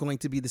aren't going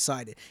to be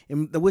decided.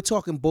 And we're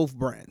talking both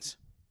brands,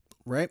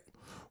 right?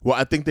 Well,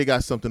 I think they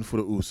got something for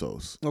the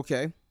Usos.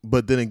 Okay.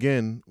 But then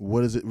again,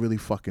 what does it really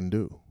fucking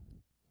do?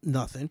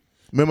 Nothing.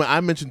 Remember,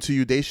 I mentioned to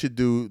you they should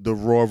do the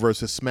Raw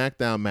versus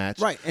SmackDown match.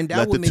 Right, and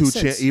that would make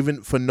sense.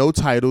 Even for no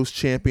titles,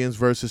 champions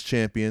versus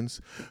champions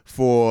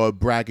for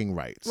bragging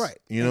rights. Right.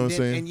 You know what I'm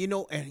saying? And you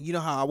know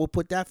how I will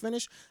put that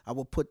finish? I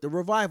will put the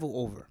Revival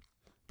over.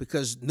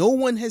 Because no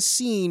one has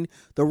seen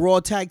the Raw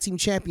Tag Team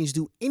Champions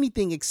do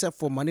anything except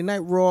for Monday Night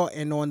Raw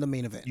and on the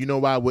main event. You know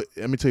why?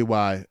 Let me tell you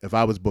why. If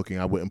I was booking,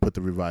 I wouldn't put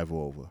the Revival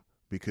over.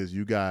 Because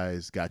you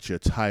guys got your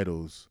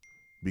titles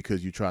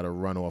because you try to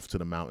run off to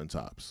the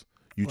mountaintops.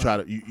 You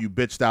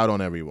bitched out on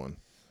everyone.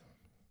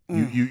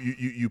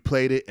 You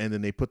played it, and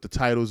then they put the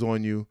titles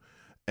on you,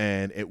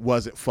 and it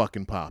wasn't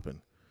fucking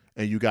popping.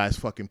 And you guys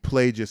fucking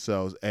played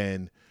yourselves,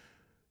 and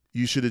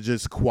you should have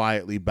just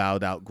quietly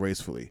bowed out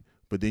gracefully.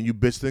 But then you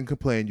bitched and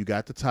complained. You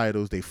got the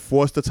titles. They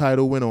forced the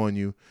title win on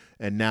you,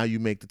 and now you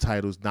make the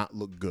titles not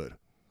look good.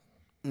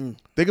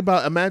 Think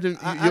about, imagine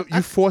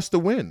you forced the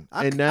win,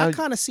 and now I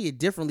kind of see it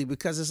differently,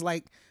 because it's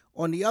like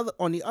on the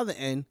other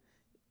end,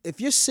 if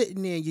you're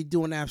sitting there and you're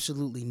doing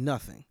absolutely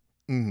nothing,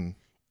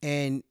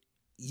 and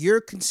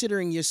you're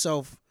considering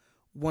yourself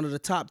one of the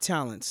top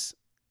talents,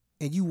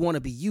 and you want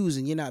to be used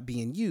and you're not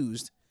being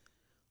used,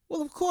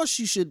 well, of course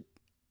you should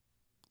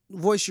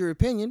voice your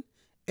opinion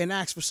and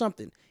ask for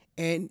something.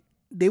 And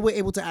they were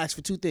able to ask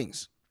for 2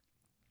 things: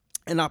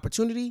 an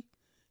opportunity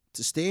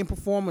to stay and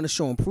perform in the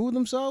show and prove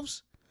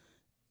themselves,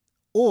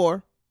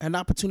 or an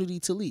opportunity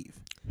to leave.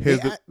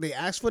 They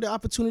asked for the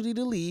opportunity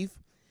to leave.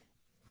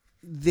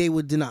 They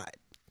were denied.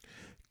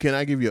 Can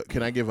I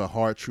give a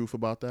hard truth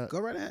about that? Go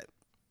right ahead.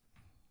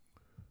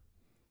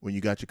 When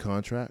you got your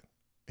contract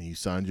and you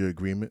signed your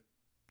agreement,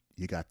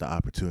 you got the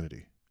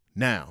opportunity.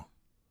 Now,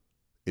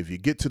 if you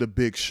get to the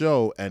big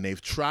show and they've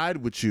tried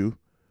with you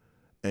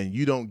and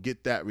you don't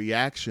get that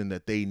reaction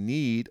that they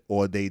need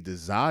or they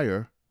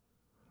desire,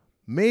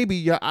 maybe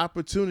your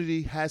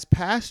opportunity has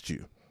passed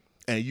you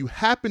and you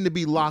happen to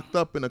be locked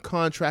up in a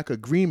contract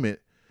agreement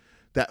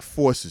that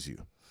forces you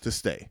to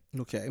stay.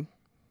 Okay.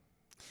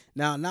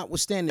 Now,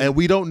 notwithstanding... And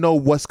we don't know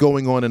what's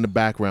going on in the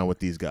background with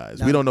these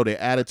guys. We don't know their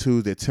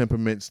attitudes, their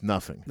temperaments,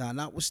 nothing. Now,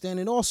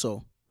 notwithstanding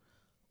also,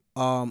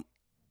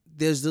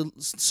 there's the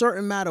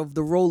certain matter of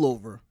the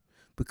rollover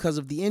because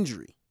of the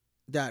injury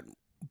that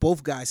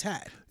both guys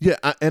had. Yeah,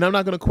 and I'm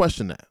not going to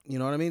question that. You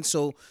know what I mean?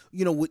 So,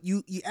 you know, what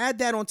you add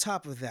that on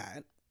top of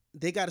that,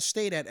 they got to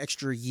stay that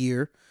extra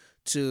year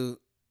to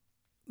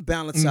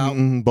balance out.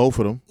 Both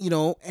of them. You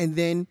know, and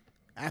then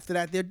after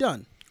that, they're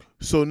done.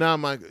 So now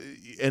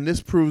and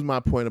this proves my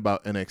point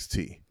about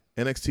NXT.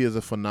 NXT is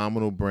a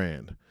phenomenal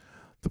brand.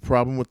 The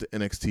problem with the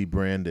NXT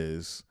brand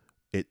is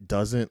it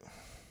doesn't,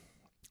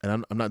 and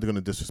I'm not going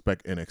to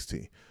disrespect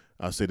NXT.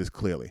 I'll say this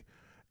clearly.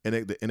 And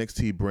the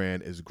NXT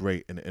brand is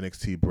great and the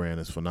NXT brand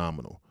is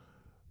phenomenal,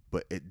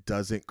 but it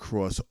doesn't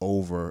cross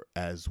over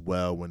as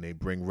well when they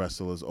bring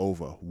wrestlers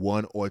over.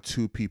 1 or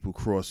 2 people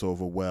cross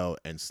over well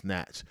and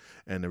snatch.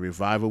 And the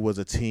Revival was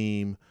a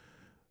team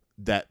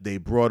that they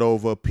brought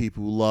over,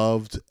 people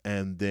loved,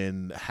 and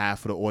then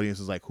half of the audience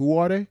is like, who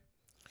are they?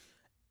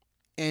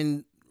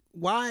 And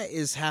why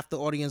is half the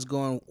audience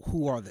going,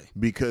 who are they?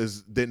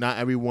 Because not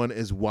everyone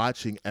is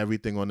watching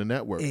everything on the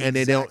network.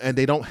 Exactly. And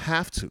they don't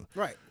have to.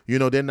 Right. You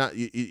know, they're not,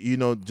 and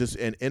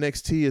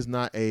NXT is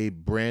not a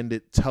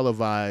branded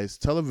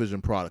televised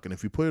television product. And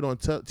if you put it on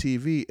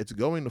TV, it's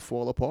going to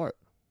fall apart.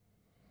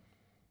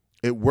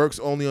 It works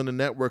only on the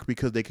network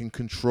because they can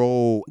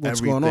control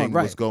what's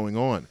going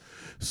on.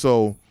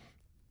 So,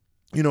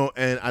 you know,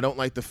 and I don't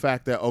like the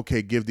fact that,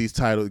 okay, give these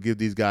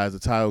guys the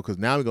title, because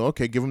now we go,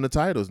 okay, give them the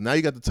titles. Now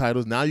you got the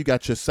titles. Now you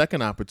got your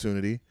second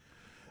opportunity.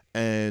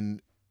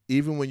 And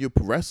even when you're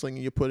wrestling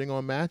and you're putting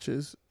on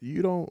matches,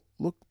 you don't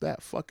look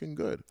that fucking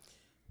good.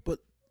 But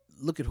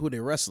look at who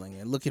they're wrestling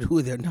and look at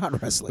who they're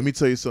not wrestling. Let me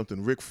tell you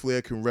something. Ric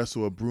Flair can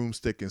wrestle a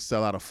broomstick and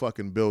sell out a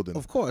fucking building.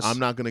 Of course. I'm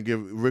not going to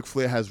Ric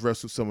Flair has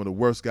wrestled some of the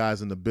worst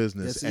guys in the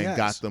business and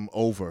got them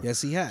over.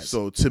 Yes, he has.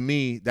 So to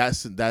me,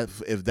 that's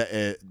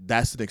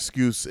an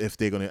excuse if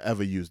they're going to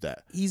ever use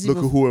that. Look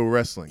at who are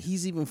wrestling.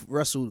 He's even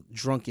wrestled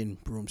drunken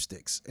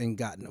broomsticks and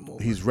gotten them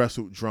over. He's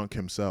wrestled drunk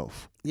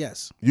himself.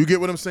 Yes. You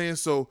get what I'm saying?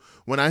 So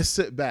when I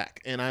sit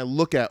back and I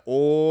look at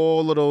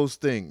all of those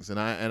things and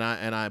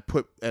I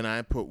put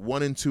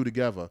 1 and 2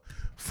 together,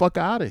 fuck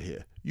out of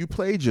here. You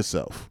played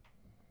yourself.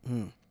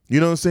 You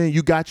know what I'm saying?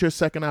 You got your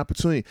second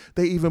opportunity.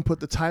 They even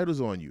put the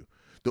titles on you.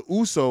 The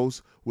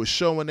Usos were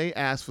showing they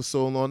ass for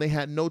so long, they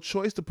had no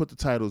choice to put the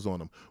titles on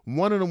them.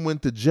 One of them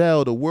went to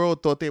jail. The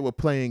world thought they were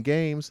playing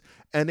games,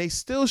 and they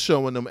still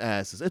showing them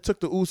asses. It took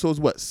the Usos,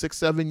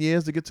 6-7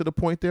 years to get to the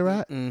point they're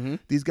at? Mm-hmm.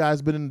 These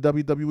guys been in the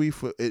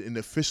WWE and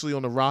officially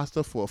on the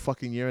roster for a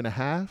fucking year and a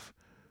half.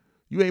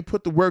 You ain't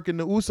put the work in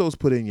the Usos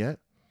put in yet.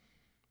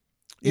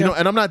 You know,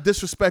 and I'm not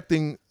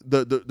disrespecting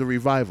the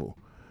revival.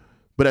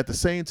 But at the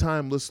same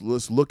time,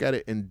 let's look at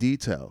it in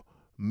detail.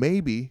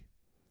 Maybe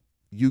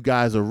you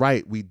guys are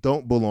right. We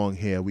don't belong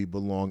here. We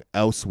belong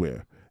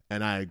elsewhere.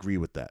 And I agree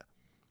with that.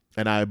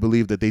 And I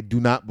believe that they do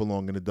not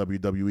belong in the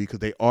WWE because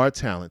they are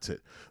talented.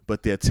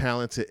 But their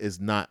talented is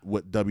not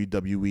what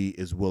WWE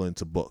is willing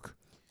to book.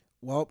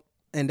 Well,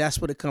 and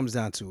that's what it comes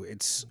down to.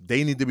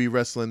 They need to be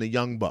wrestling the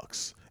Young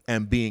Bucks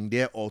and being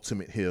their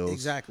ultimate heels.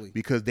 Exactly.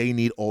 Because they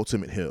need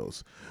ultimate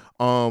heels.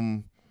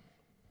 I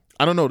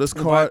don't know. This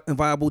card... And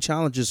viable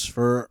challenges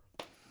for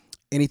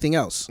anything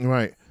else.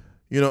 Right.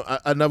 You know,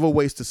 I never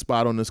waste a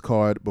spot on this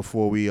card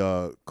before we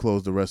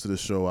close the rest of the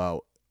show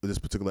out, this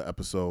particular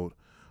episode.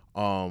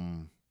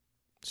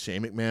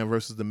 Shane McMahon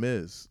versus The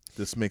Miz.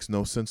 This makes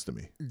no sense to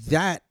me.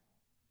 That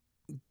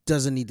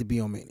doesn't need to be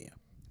on Mania.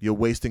 You're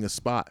wasting a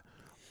spot.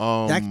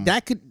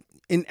 That could,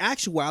 in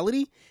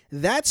actuality,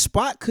 that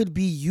spot could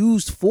be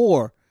used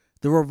for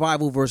the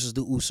Revival versus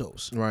the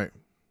Usos. Right.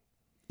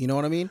 You know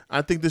what I mean?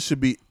 I think this should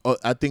be.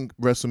 I think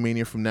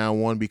WrestleMania from now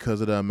on, because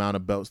of the amount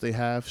of belts they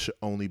have, should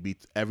only be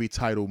every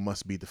title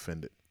must be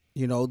defended.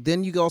 You know.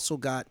 Then you also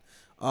got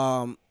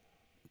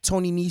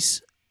Tony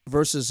Nese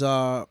versus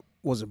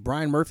was it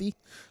Brian Murphy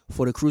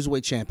for the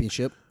Cruiserweight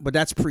Championship, but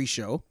that's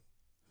pre-show.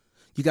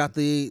 You got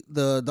the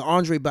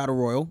Andre Battle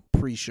Royal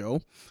pre-show.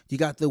 You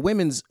got the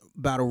Women's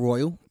Battle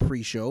Royal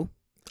pre-show.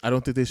 I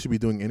don't think they should be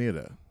doing any of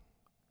that.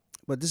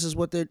 But this is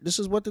what they're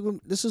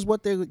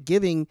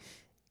giving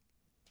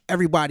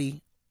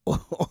everybody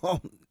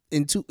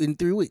in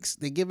 3 weeks.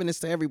 They're giving this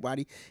to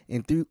everybody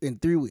in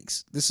 3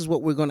 weeks. This is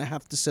what we're gonna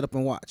have to sit up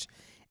and watch,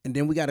 and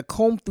then we got to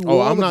comb through.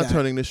 Oh, I'm not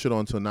turning this shit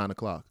on until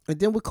 9:00. And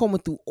then we're combing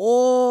through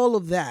all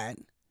of that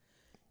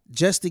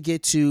just to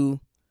get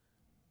to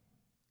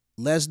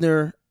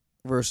Lesnar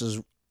versus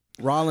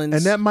Rollins,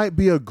 and that might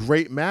be a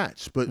great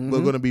match, but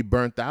we're gonna be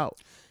burnt out.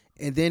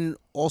 And then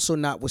also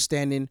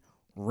notwithstanding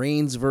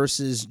Reigns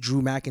versus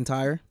Drew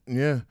McIntyre.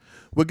 Yeah,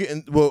 we're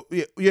getting we're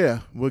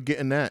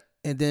getting that.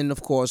 And then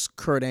of course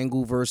Kurt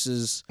Angle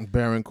versus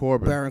Baron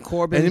Corbin.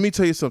 And let me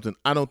tell you something.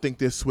 I don't think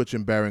they're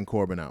switching Baron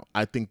Corbin out.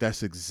 I think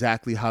that's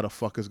exactly how the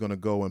fuck is gonna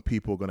go, and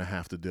people are gonna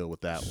have to deal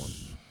with that one.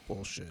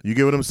 Bullshit. You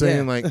get what I'm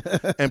saying? Yeah. Like,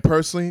 and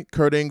personally,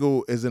 Kurt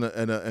Angle is in a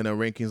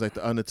rankings like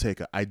the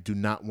Undertaker. I do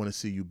not want to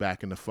see you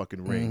back in the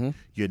fucking ring. Mm-hmm.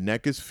 Your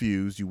neck is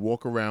fused. You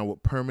walk around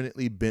with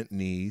permanently bent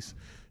knees.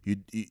 You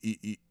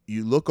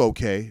look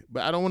okay,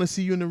 but I don't want to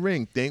see you in the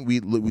ring.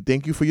 We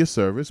thank you for your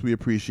service. We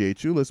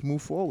appreciate you. Let's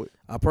move forward.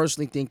 I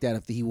personally think that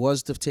if he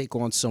was to take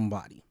on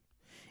somebody,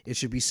 it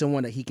should be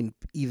someone that he can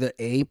either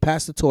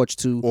pass the torch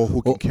to, or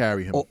who can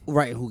carry him.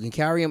 Who can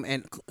carry him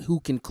and who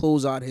can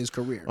close out his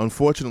career.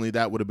 Unfortunately,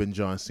 that would have been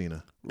John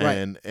Cena. Right.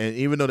 And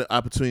even though the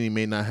opportunity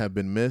may not have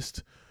been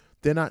missed,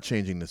 they're not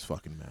changing this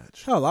fucking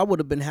match. Hell, I would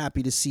have been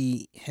happy to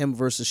see him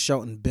versus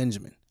Shelton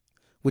Benjamin,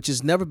 which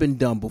has never been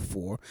done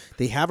before.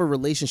 They have a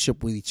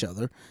relationship with each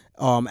other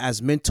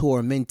as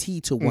mentor and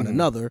mentee to one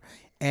another,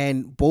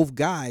 and both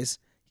guys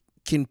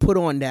can put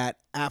on that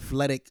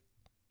athletic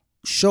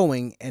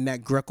showing and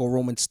that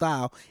Greco-Roman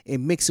style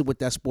and mix it with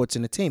that sports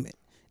entertainment.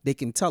 They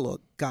can tell a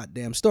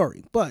goddamn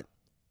story, but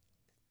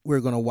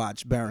we're going to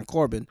watch Baron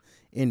Corbin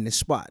in this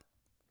spot.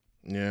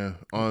 Yeah,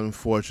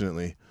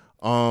 unfortunately.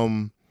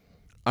 I'm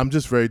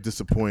just very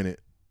disappointed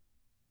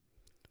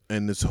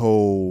in this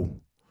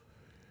whole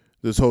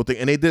thing.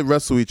 And they did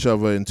wrestle each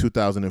other in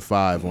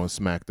 2005 on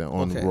SmackDown,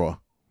 on Raw.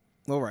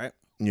 All right.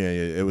 Yeah.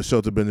 It was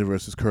Shelton Benjamin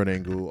versus Kurt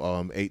Angle,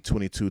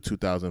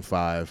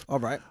 8/22/2005. All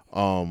right.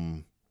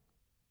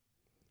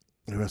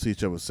 They wrestled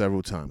each other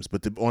several times,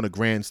 but on a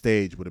grand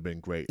stage would have been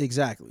great.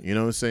 Exactly. You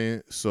know what I'm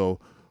saying? So,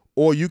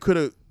 or you could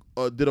have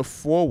did a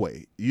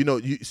 4-way. You know,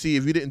 you see,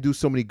 if you didn't do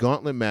so many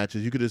gauntlet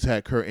matches, you could have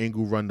had Kurt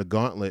Angle run the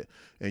gauntlet,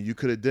 and you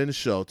could have done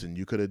Shelton.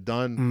 You could have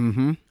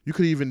done. You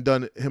could have even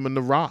done him and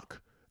The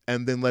Rock,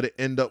 and then let it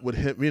end up with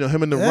him. You know,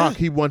 him and The Rock.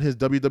 He won his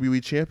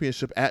WWE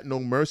Championship at No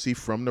Mercy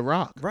from The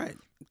Rock. Right.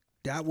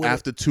 That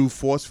after 2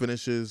 force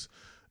finishes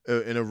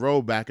in a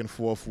row back and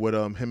forth with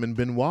him and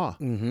Benoit,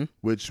 Mm-hmm.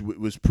 which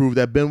was proved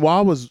that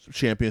Benoit was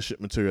championship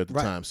material at the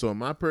Right. time. So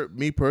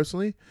me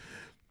personally,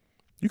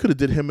 you could have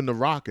did him and The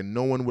Rock and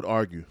no one would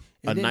argue.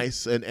 And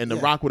then- The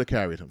yeah. Rock would have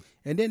carried him.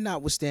 And then,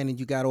 notwithstanding,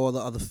 you got all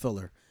the other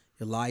filler.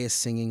 Elias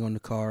singing on the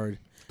card.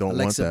 Don't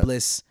Alexa want that.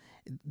 Bliss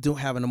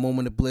having a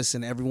moment of bliss,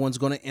 and everyone's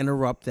going to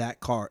interrupt that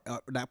card,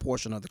 that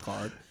portion of the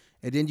card.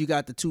 And then you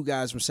got the two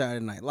guys from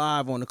Saturday Night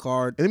Live on the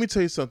card. And let me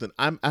tell you something.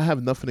 I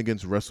have nothing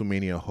against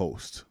WrestleMania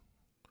host,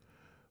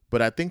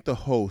 but I think the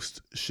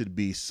host should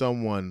be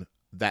someone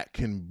that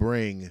can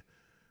bring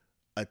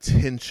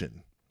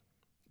attention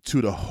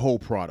to the whole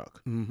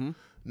product. Mm-hmm.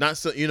 Not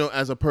so,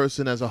 as a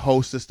person, as a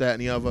host, this, that,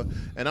 and the other.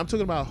 And I'm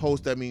talking about a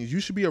host. That means you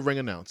should be a ring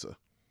announcer,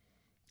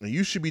 and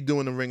you should be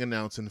doing the ring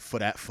announcing for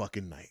that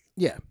fucking night.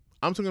 Yeah.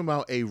 I'm talking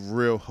about a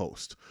real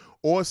host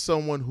or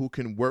someone who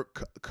can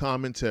work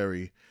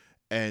commentary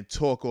and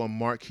talk on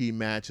marquee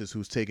matches,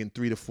 who's taking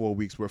 3 to 4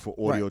 weeks worth of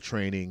audio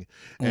training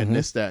and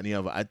this, that, and the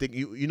other. I think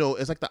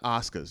it's like the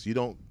Oscars. You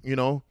don't,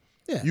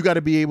 Yeah. you got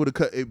to be able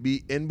to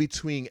be in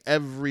between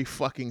every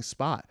fucking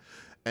spot.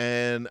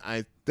 And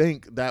I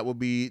think that would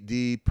be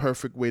the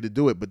perfect way to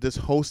do it. But this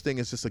hosting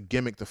is just a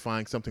gimmick to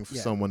find something for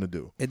someone to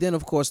do. And then,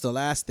 of course, the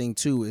last thing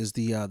too is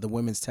the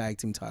women's tag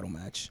team title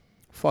match.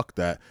 Fuck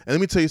that. And let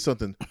me tell you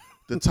something.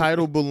 The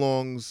title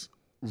belongs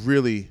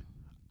really.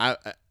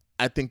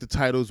 I think the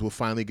titles will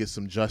finally get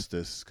some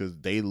justice because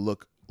they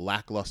look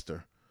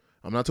lackluster.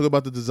 I'm not talking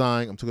about the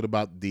design. I'm talking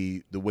about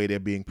the way they're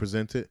being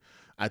presented.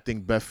 I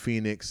think Beth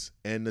Phoenix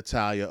and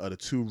Natalya are the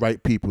two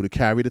right people to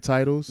carry the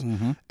titles.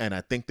 Mm-hmm. And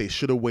I think they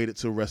should have waited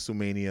till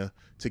WrestleMania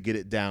to get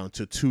it down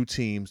to 2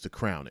 teams to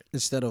crown it.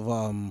 Instead of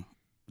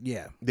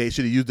They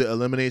should have used the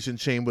Elimination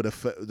Chamber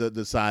to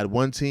decide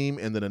one team,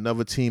 and then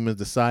another team has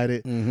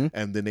decided,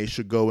 and then they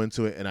should go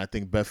into it. And I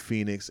think Beth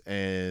Phoenix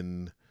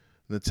and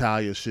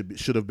Natalya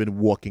should have been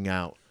walking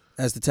out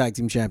as the tag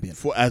team champion.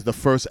 as the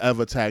first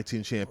ever tag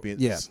team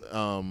champions. Yeah.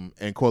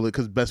 And call it,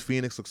 because Beth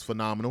Phoenix looks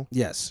phenomenal.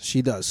 Yes,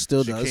 she does.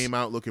 Still She does. came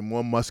out looking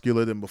more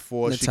muscular than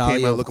before. Natalya, she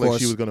came out of looking like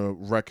she course. was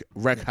gonna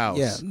wreck house.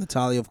 Yeah,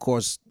 Natalya, of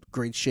course,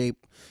 great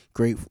shape,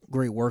 great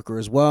worker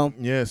as well.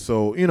 Yeah,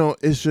 so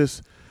it's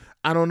just,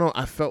 I don't know.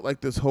 I felt like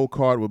this whole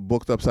card was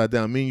booked upside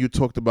down. Me and you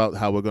talked about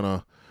how we're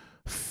gonna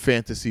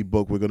fantasy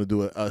book. We're gonna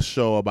do a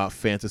show about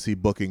fantasy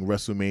booking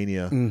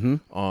WrestleMania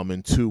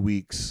in 2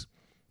 weeks,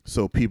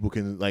 so people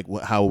can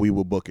how we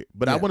will book it.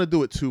 But I Yeah. want to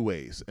do it 2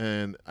 ways,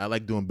 and I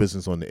like doing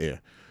business on the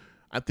air.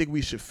 I think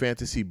we should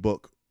fantasy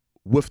book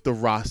with the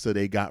roster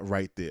they got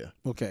right there.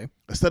 Okay.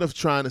 Instead of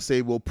trying to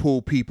say we'll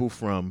pull people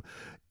from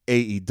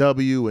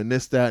AEW and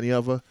this, that, and the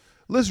other,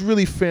 let's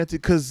really fantasy,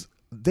 because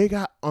they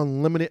got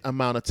unlimited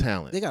amount of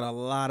talent. They got a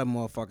lot of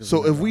motherfuckers. So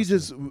on that if we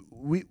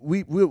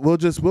roster.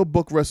 just we'll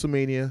book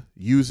WrestleMania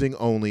using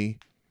only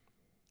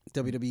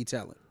WWE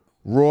talent.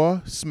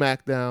 Raw,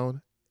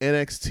 SmackDown,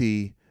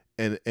 NXT,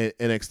 and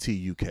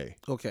NXT UK.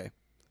 Okay.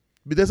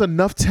 But there's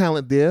enough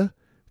talent there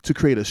to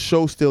create a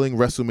show-stealing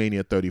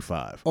WrestleMania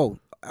 35. Oh,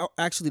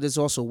 actually, there's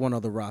also one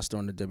other roster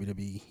on the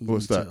WWE. You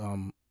What's need that?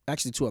 to,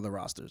 actually, 2 other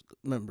rosters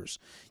members.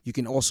 You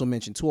can also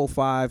mention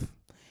 205,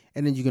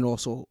 and then you can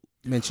also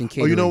mention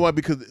catering. Oh, you know why?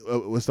 Because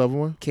what's the other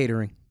one?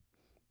 Catering.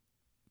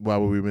 Why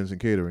would we mention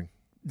catering?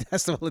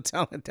 That's all the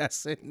talent that's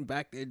sitting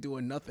back there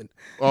doing nothing.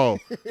 Oh,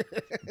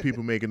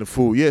 people making the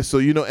food. Yeah, so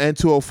and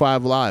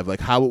 205 Live. Like,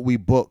 how would we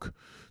book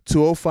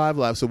 205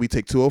 Live? So we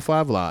take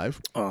 205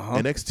 Live,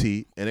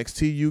 NXT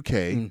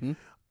UK,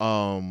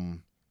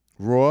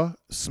 Raw,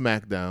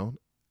 SmackDown,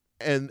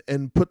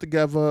 and put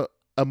together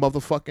a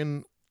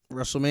motherfucking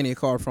WrestleMania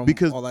card from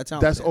because all that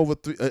talent. that's there. over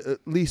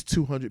at least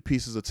 200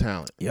 pieces of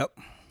talent. Yep.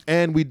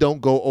 And we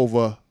don't go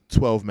over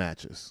 12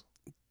 matches.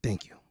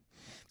 Thank you.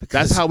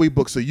 That's how we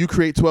book. So you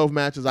create 12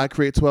 matches, I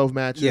create 12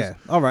 matches. Yeah.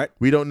 All right.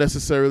 We don't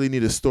necessarily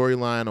need a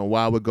storyline on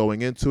why we're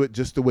going into it,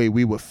 just the way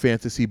we would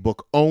fantasy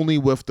book, only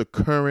with the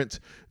current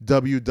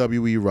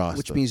WWE roster.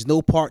 Which means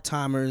no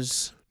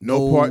part-timers.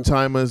 No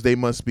part-timers. They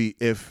must be,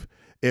 if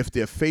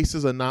their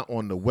faces are not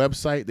on the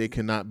website, they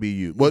cannot be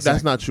used. Well, Exactly.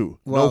 that's not true.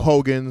 Well, no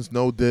Hogans,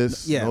 no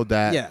this, no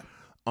that. Yeah.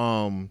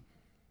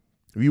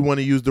 If you want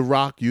to use The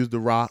Rock, use The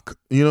Rock.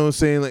 You know what I'm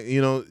saying? Like,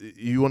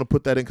 you want to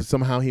put that in because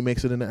somehow he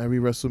makes it into every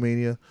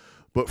WrestleMania.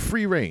 But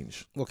free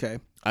range. Okay.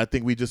 I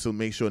think we just will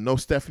make sure no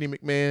Stephanie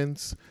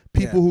McMahons,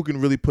 people who can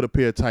really put a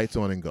pair of tights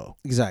on and go.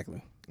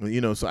 Exactly.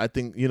 So I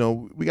think,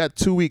 we got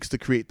 2 weeks to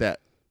create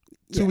that.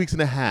 2 weeks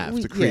and a half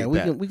to create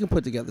that. We can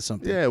put together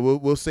something. Yeah,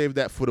 we'll save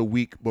that for the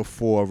week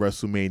before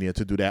WrestleMania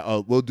to do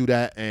that. We'll do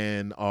that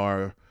and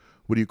our,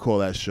 what do you call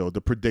that show?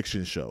 The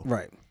prediction show.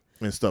 Right.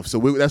 And stuff. So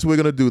that's what we're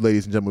going to do,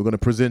 ladies and gentlemen. We're going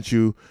to present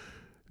you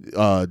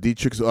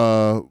Deitrich's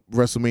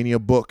WrestleMania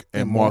book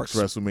and Mark's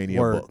WrestleMania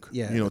book.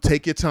 Yeah.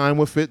 Take your time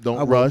with it.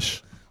 Don't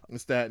rush.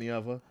 It's that and the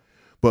other.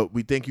 But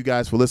we thank you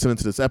guys for listening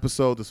to this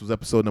episode. This was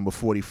episode number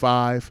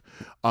 45.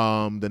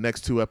 The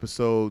next 2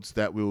 episodes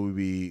that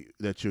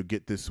you'll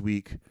get this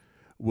week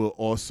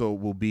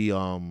will be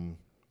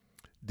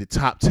the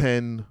top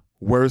 10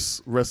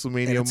 worst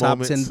WrestleMania moments. Top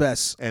 10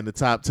 best. And the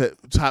top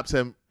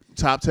 10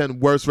 top 10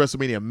 worst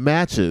WrestleMania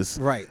matches,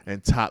 Right.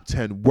 and top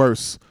 10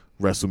 worst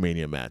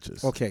WrestleMania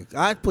matches. Okay,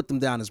 I'd put them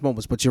down as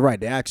moments, but you're right.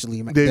 They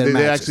actually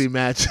They actually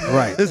match.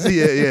 Right.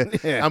 yeah.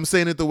 Yeah. I'm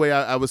saying it the way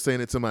I was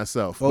saying it to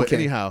myself. But Okay.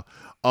 anyhow,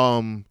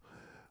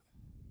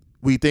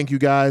 we thank you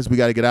guys. We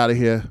got to get out of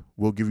here.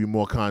 We'll give you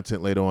more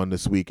content later on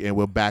this week, and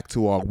we're back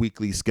to our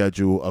weekly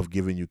schedule of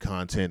giving you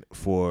content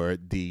for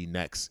the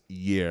next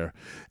year.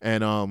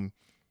 And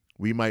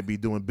we might be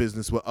doing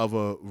business with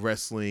other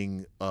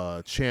wrestling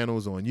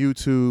channels on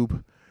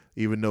YouTube,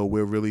 even though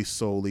we're really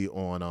solely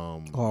on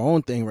our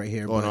own thing right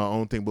here. On our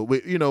own thing. But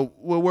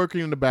we're working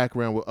in the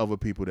background with other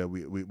people that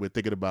we're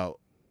thinking about,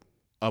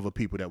 other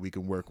people that we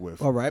can work with.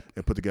 All right.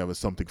 And put together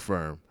something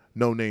firm.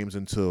 No names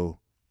until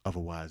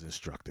otherwise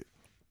instructed.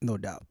 No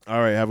doubt. All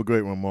right. Have a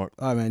great one, Mark.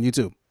 All right, man. You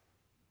too.